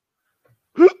shared.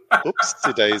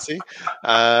 Oopsie daisy.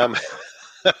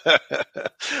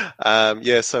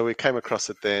 So we came across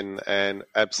it then, and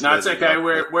absolutely. No, it's okay.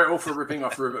 We're all for ripping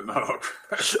off Rupert Murdoch.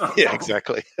 Yeah,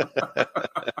 exactly.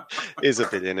 He's a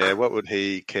billionaire. What would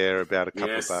he care about a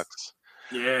couple of bucks?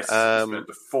 Yes, to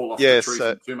fall off the trees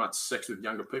and too much sex with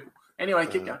younger people. Anyway,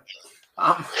 keep going.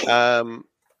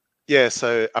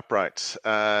 So Upright.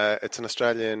 It's an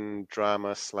Australian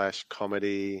drama /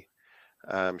 comedy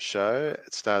show.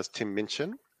 It stars Tim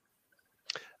Minchin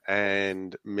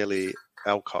and Millie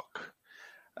Alcock.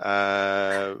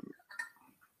 And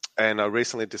I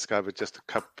recently discovered just a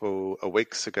couple of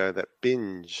weeks ago that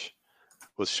Binge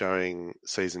was showing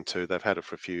season 2. They've had it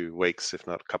for a few weeks, if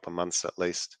not a couple of months at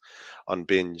least, on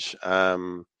Binge.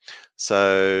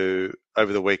 So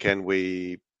over the weekend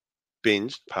we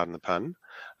binged, pardon the pun,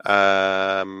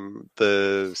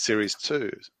 the series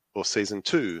 2 or season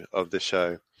 2 of the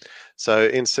show. So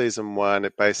in season 1,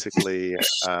 it basically,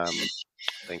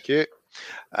 thank you.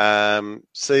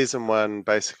 Season 1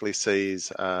 basically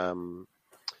sees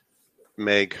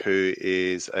Meg, who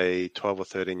is a 12 or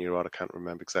 13-year-old, I can't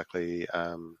remember exactly,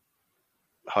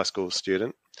 high school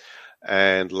student,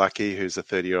 and Lucky, who's a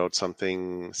 30-year-old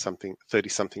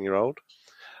 30-something-year-old.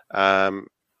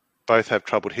 Both have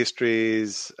troubled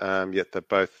histories, yet they're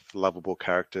both lovable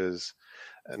characters.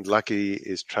 And Lucky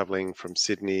is travelling from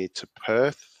Sydney to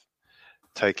Perth,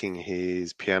 taking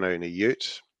his piano in a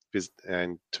ute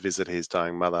and to visit his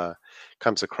dying mother.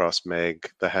 Comes across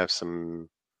Meg. They have some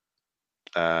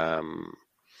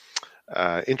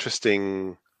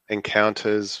interesting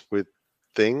encounters with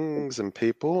things and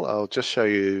people. I'll just show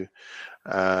you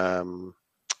a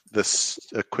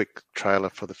quick trailer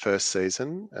for the first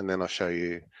season, and then I'll show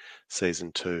you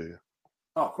season 2.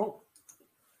 Oh, cool.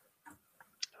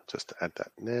 I'll just add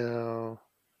that now.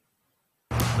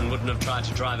 And wouldn't have tried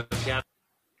to drive a piano.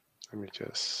 Let me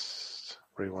just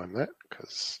rewind that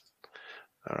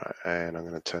all right, and I'm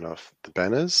going to turn off the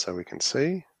banners so we can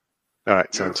see. All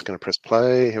right, so I'm just going to press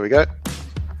play. Here we go.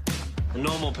 A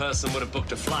normal person would have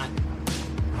booked a flight.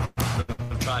 Would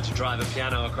have tried to drive a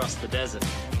piano across the desert.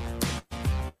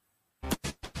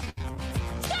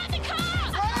 Stop the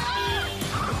car!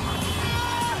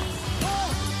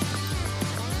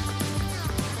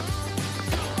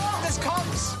 There's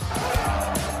cops!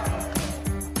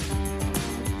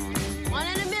 1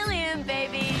 in a million,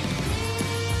 baby.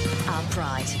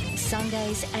 Upright,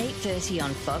 Sundays 8:30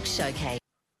 on Fox Showcase.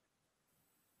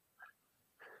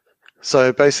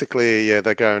 So basically,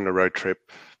 they go on a road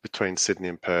trip between Sydney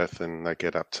and Perth, and they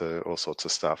get up to all sorts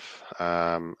of stuff.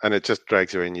 And it just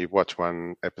drags you in. You watch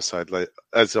one episode,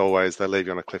 as always, they leave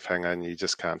you on a cliffhanger, and you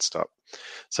just can't stop.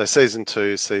 So season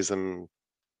 2 sees them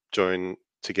join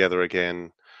together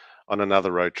again on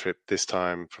another road trip, this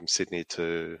time from Sydney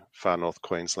to far north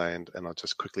Queensland. And I'll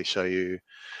just quickly show you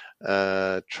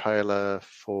a trailer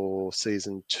for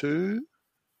season 2.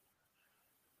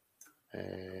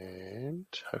 And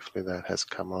hopefully that has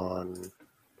come on.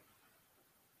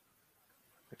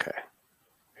 Okay,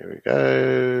 here we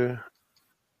go.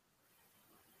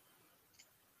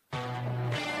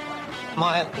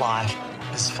 My life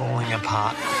is falling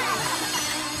apart.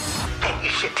 Get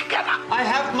your shit together. I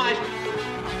have my...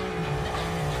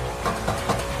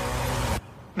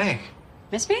 Meg.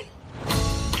 Miss me?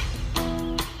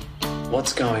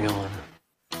 What's going on?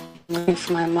 Looking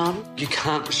for my mom. You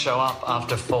can't show up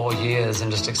after 4 years and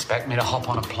just expect me to hop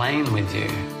on a plane with you.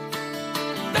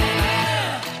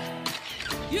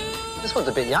 This one's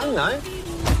a bit young, though.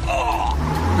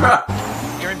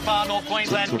 You're in far north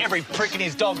Queensland. Every prick and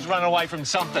his dog's running away from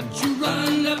something. You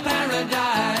run to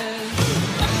paradise.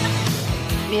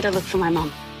 I need to look for my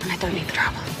mom, and I don't need the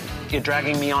drama. You're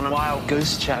dragging me on a wild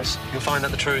goose chase. You'll find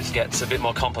that the truth gets a bit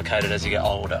more complicated as you get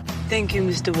older. Thank you,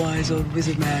 Mr. Wise Old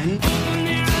Wizard Man.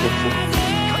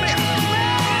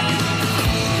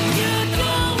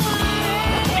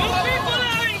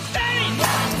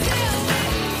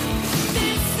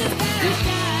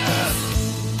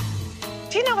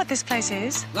 Do you know what this place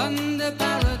is? I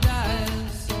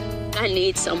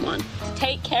need someone to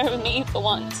take care of me for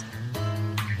once.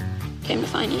 came to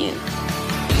find you.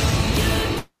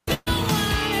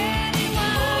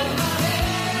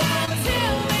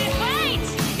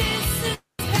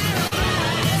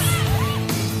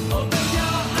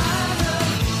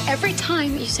 Every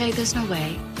time you say there's no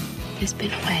way, there's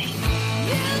been a way.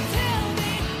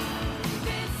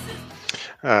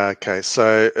 Okay,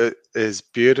 so it is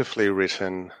beautifully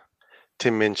written.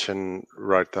 Tim Minchin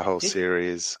wrote the whole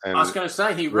series. And I was going to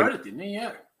say he wrote it, didn't he?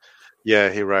 Yeah.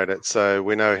 Yeah, he wrote it. So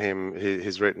we know him.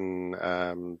 He's written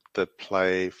the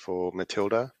play for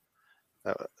Matilda.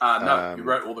 No, he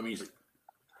wrote all the music.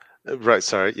 Right,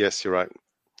 sorry. Yes, you're right.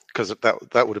 Because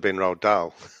that would have been Roald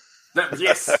Dahl.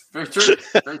 Yes, very true.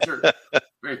 Very true.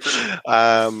 Very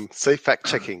true. See, fact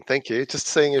checking. Thank you. Just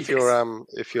seeing if you're on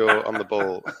the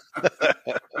ball.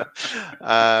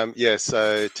 Yeah.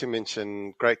 So Tim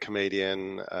Minchin, great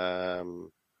comedian.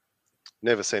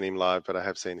 Never seen him live, but I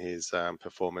have seen his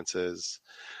performances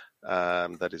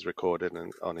that is recorded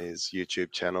on his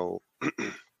YouTube channel.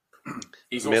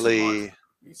 He's Millie, awesome.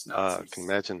 He's nuts. I can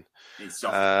imagine. He's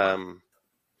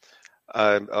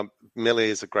Millie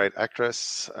is a great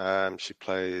actress. She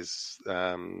plays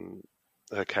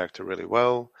her character really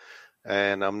well,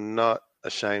 and I'm not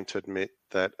ashamed to admit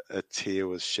that a tear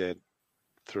was shed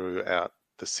throughout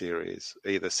the series,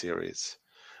 either series.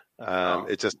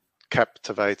 It just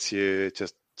captivates you. It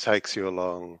just takes you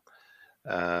along.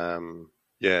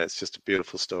 Yeah, it's just a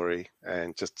beautiful story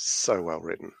and just so well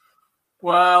written.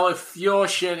 Well, if you're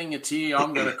shedding a tear,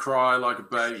 I'm going to cry like a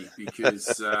baby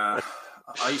because I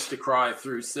used to cry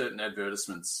through certain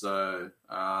advertisements. So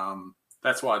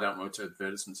that's why I don't watch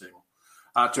advertisements anymore.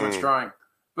 Too much crying.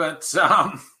 But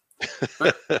no,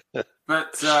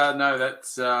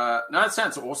 that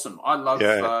sounds awesome. I love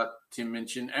Tim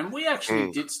Minchin, and we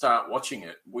actually did start watching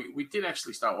it. We did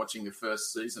actually start watching the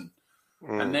first season,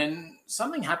 and then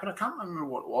something happened. I can't remember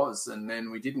what it was, and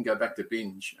then we didn't go back to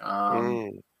binge.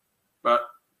 But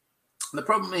the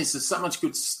problem is there's so much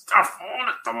good stuff on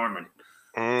at the moment.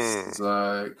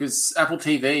 So, because Apple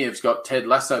TV has got Ted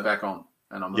Lasso back on,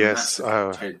 and I'm a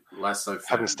massive Ted Lasso fan.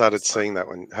 Haven't started seeing that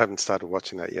one. Haven't started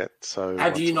watching that yet. So,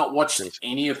 have you not watched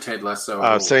any of Ted Lasso?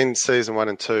 I've seen season 1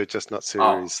 and 2, just not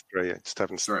series 3. I just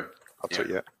haven't up to it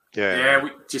yet. Yeah,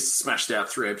 we just smashed out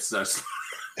 3 episodes.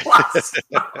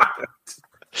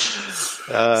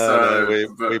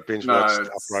 We binge watched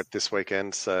Upright this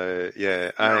weekend. So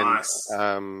yeah, nice.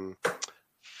 And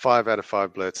 5 out of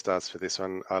 5 blurred stars for this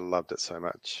one. I loved it so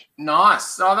much.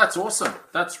 Nice. Oh, that's awesome.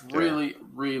 That's really,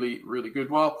 really, really good.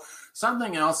 Well,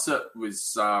 something else that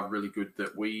was really good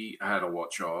that we had a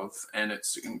watch of, and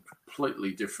it's a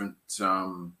completely different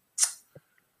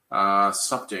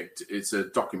subject. It's a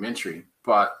documentary,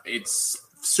 but it's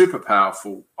super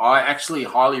powerful. I actually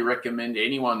highly recommend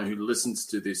anyone who listens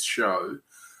to this show,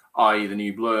 i.e. the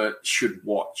New Blur, should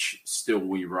watch Still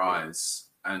We Rise.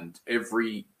 And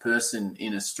every person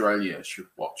in Australia should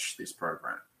watch this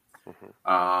program.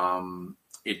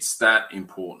 It's that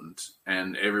important,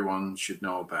 and everyone should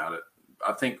know about it.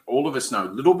 I think all of us know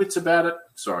little bits about it.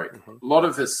 Sorry,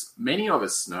 many of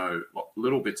us know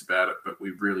little bits about it, but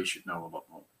we really should know a lot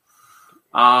more.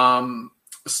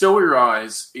 Still We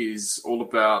Rise is all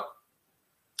about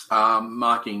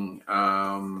marking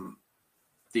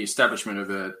the establishment of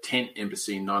a tent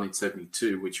embassy in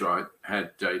 1972, which I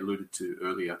had alluded to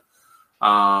earlier.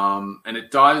 And it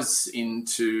dives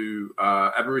into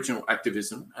Aboriginal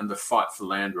activism and the fight for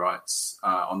land rights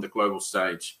on the global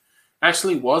stage.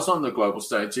 Actually was on the global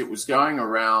stage. It was going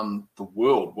around the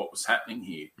world what was happening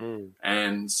here.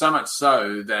 And so much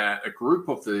so that a group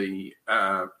of the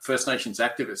First Nations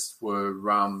activists were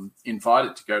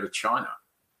invited to go to China.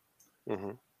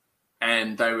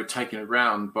 And they were taken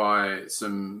around by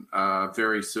some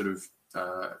very sort of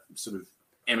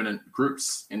eminent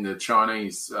groups in the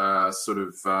Chinese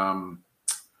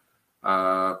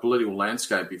political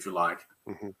landscape, if you like.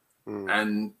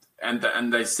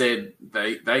 And they said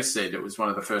they said it was one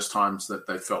of the first times that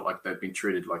they felt like they'd been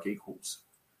treated like equals.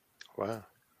 Wow.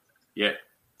 Yeah,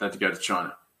 they had to go to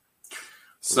China.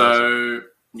 So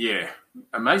yeah,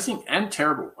 amazing and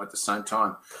terrible at the same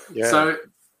time. Yeah. So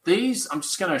these, I'm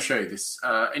just going to show you this.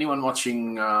 Anyone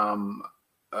watching the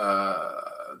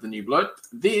New Blood,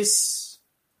 this,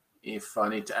 if I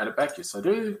need to add it back, yes I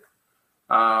do.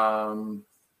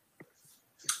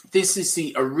 This is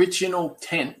the original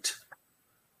tent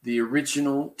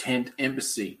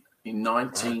embassy in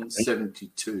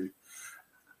 1972.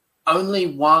 Only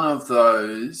one of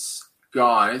those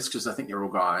guys, because I think they're all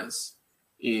guys,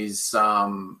 is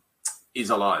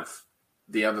alive.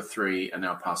 The other 3 are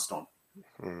now passed on.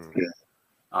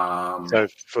 So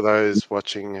for those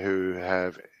watching who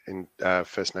have in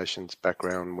First Nations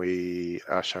background, we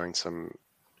are showing some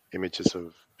images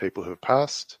of people who have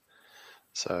passed.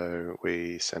 So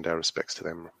we send our respects to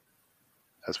them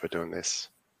as we're doing this.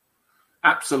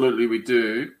 Absolutely, we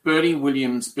do. Bertie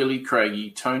Williams, Billy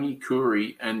Craigie, Tony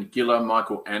Curry, and Gilla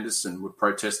Michael Anderson were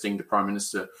protesting the Prime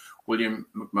Minister William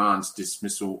McMahon's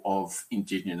dismissal of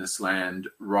Indigenous land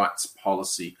rights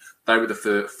policy. They were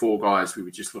the four guys we were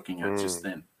just looking at just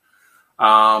then.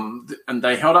 And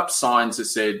they held up signs that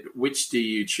said, "Which do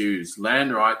you choose,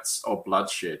 land rights or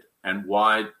bloodshed? And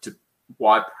why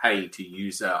pay to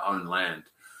use our own land?"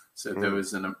 So there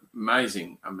was an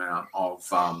amazing amount of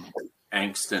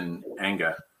angst and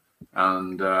anger.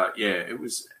 And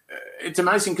it's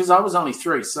amazing because I was only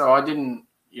 3, so I didn't,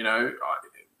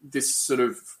 this sort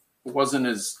of wasn't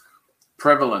as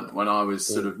prevalent when I was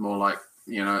sort of more like,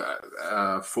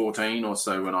 14 or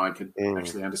so, when I could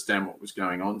actually understand what was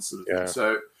going on.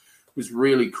 So it was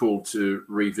really cool to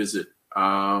revisit.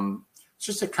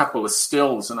 Just a couple of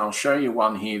stills, and I'll show you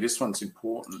one here. This one's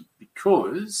important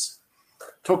because I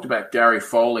talked about Gary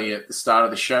Foley at the start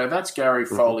of the show. That's Gary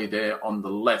Foley there on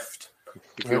the left,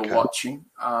 if you're watching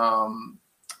on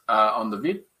the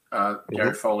vid.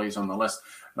 Gary Foley is on the left.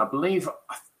 And I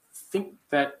think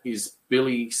that is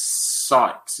Billy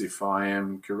Sykes, if I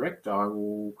am correct. I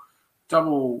will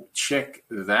double check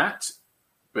that.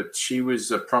 But she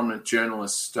was a prominent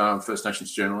journalist, First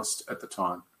Nations journalist at the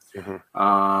time.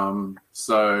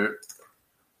 So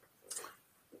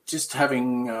just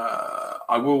having,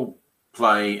 I will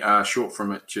play short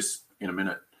from it just in a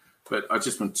minute, but I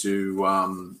just want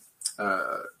to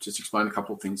just explain a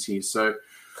couple of things here. So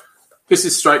this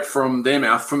is straight from their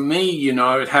mouth. For me,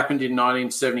 it happened in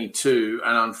 1972,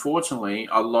 and unfortunately,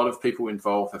 a lot of people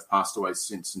involved have passed away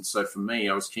since. And so for me,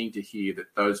 I was keen to hear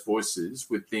that those voices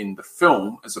within the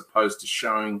film, as opposed to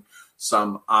showing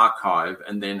some archive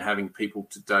and then having people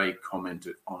today comment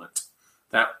on it.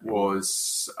 That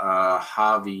was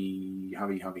Harvey.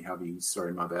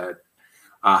 Sorry, my bad.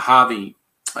 Harvey.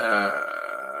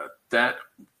 That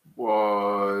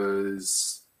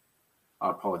was. I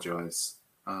apologise.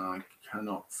 I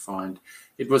cannot find.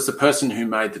 It was the person who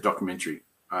made the documentary.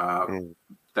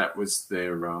 That was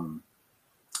their.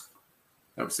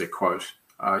 That was their quote.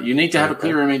 You need to have a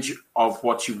clear image of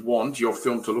what you want your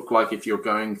film to look like if you're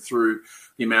going through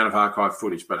the amount of archive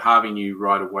footage. But Harvey knew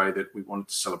right away that we wanted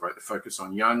to celebrate the focus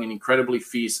on young and incredibly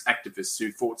fierce activists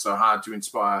who fought so hard to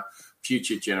inspire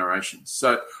future generations.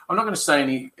 So I'm not going to say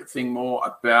anything more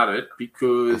about it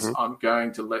because I'm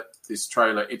going to let this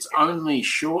trailer. It's only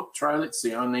short trailer. It's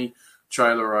the only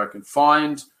trailer I can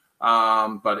find,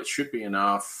 but it should be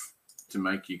enough to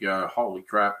make you go, holy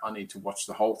crap, I need to watch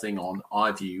the whole thing on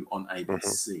iView on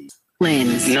ABC.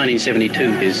 1972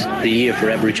 is the year for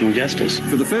Aboriginal justice.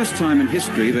 For the first time in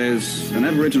history, there's an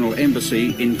Aboriginal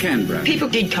embassy in Canberra. People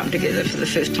did come together for the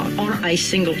first time on a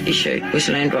single issue with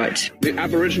land rights. The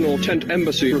Aboriginal tent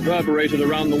embassy reverberated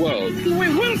around the world.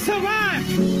 We will survive!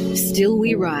 Still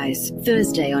We Rise,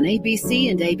 Thursday on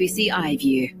ABC and ABC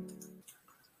iView.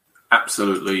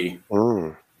 Absolutely.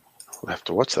 We'll have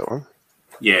to watch that one.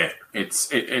 Yeah,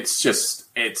 it's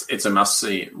a must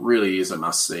see. It really is a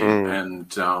must see.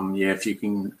 And if you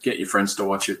can get your friends to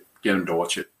watch it, get them to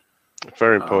watch it.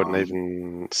 Very important,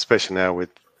 even especially now with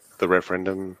the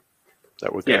referendum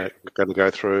that we're going to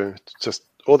go through. It's just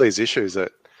all these issues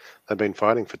that they've been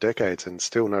fighting for decades, and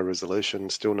still no resolution,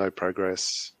 still no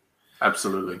progress.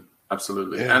 Absolutely.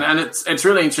 Yeah. And it's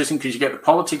really interesting because you get the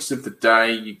politics of the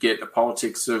day, you get the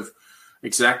politics of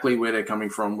exactly where they're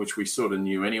coming from, which we sort of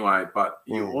knew anyway. But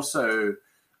you also,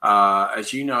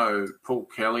 as you know, Paul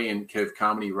Kelly and Kev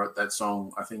Carmody wrote that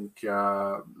song, I think,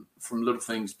 From Little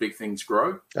Things, Big Things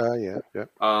Grow. Yeah.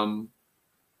 And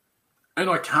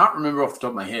I can't remember off the top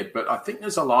of my head, but I think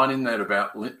there's a line in there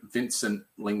about Vincent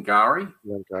Lingari.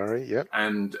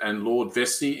 And Lord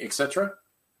Vestey, etc.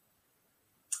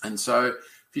 And so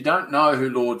if you don't know who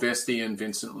Lord Vestey and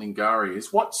Vincent Lingari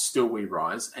is, watch Still We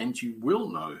Rise, and you will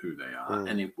know who they are,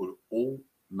 and it will all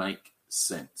make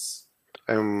sense.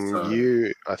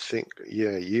 You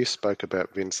spoke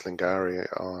about Vince Lingari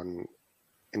on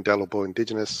Indelible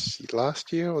Indigenous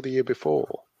last year or the year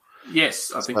before.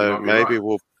 Yes, I think so. Maybe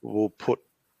we'll put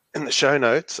in the show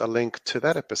notes a link to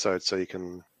that episode so you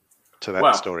can to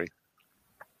that story.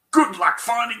 Good luck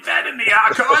finding that in the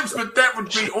archives, but that would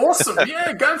be awesome.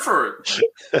 Yeah, go for it.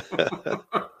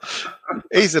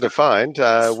 Easy to find.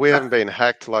 We haven't been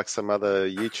hacked like some other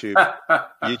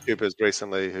YouTubers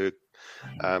recently who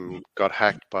got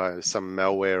hacked by some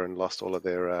malware and lost all of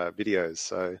their videos.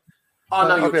 So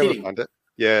I'll be able to find it.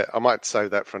 Yeah, I might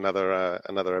save that for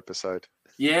another episode.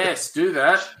 Yes, do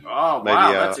that. Oh, Maybe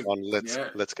wow.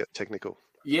 Let's Get Technical.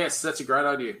 Yes, that's a great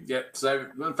idea. Yeah. So,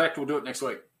 in fact, we'll do it next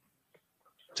week.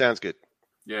 Sounds good.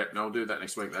 Yeah, no, we'll do that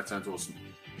next week. That sounds awesome.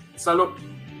 So, look,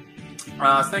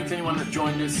 thanks anyone that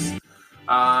joined us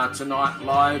tonight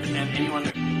live and anyone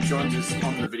that joins us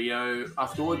on the video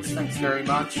afterwards. Thanks very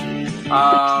much.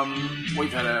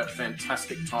 We've had a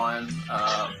fantastic time.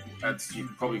 As you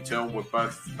can probably tell, we're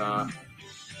both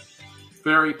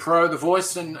very pro The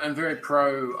Voice and very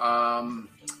pro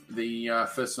the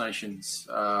First Nations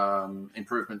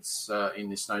improvements in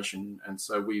this nation. And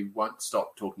so we won't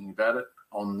stop talking about it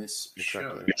on this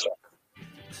show.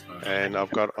 And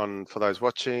I've got on, for those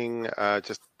watching,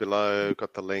 just below,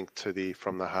 got the link to the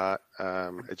From the Heart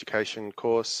education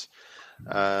course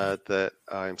that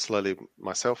I am slowly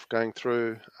myself going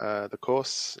through the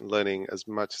course, learning as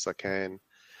much as I can,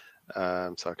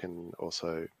 so I can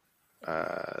also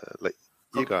let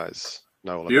you guys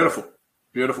know all about it.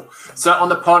 Beautiful. So on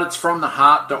the pod, it's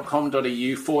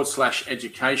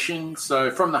fromtheheart.com.au/education. So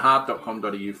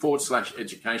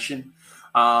fromtheheart.com.au/education.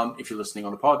 If you're listening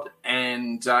on the pod.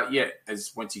 And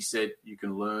as Wency said, you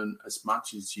can learn as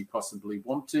much as you possibly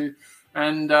want to.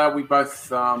 And we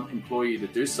both employ you to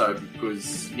do so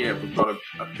because, we've got a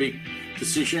big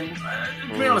decision.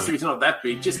 To be honest with you, it's not that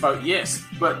big. Just vote yes.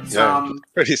 But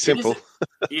pretty simple.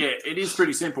 It is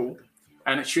pretty simple.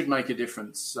 And it should make a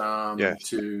difference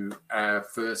to our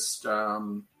First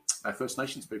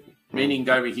Nations people. Meaning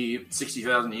over here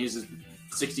 60,000 years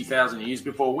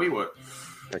before we were.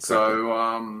 Exactly.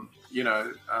 So,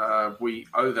 we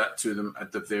owe that to them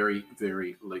at the very,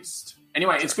 very least.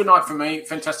 Anyway, it's good night for me.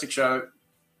 Fantastic show.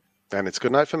 And it's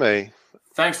good night for me.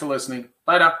 Thanks for listening.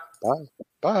 Later. Bye.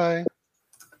 Bye.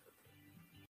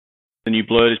 The New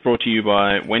Blurt is brought to you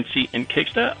by Wency and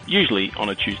Kegster, usually on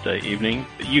a Tuesday evening.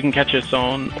 You can catch us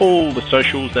on all the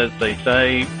socials, as they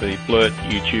say, the Blurt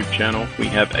YouTube channel. We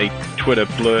have a Twitter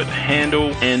Blurt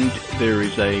handle, and there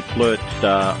is a Blurt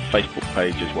Star Facebook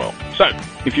page as well. So,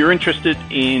 if you're interested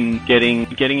in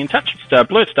getting in touch, it's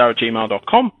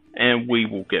blurtstar@gmail.com, and we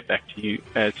will get back to you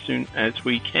as soon as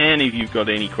we can if you've got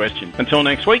any questions. Until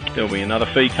next week, there'll be another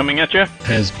feed coming at you.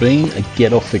 Has been a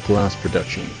Get Off the Glass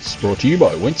production. It's brought to you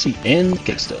by Wency and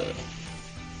Kegster.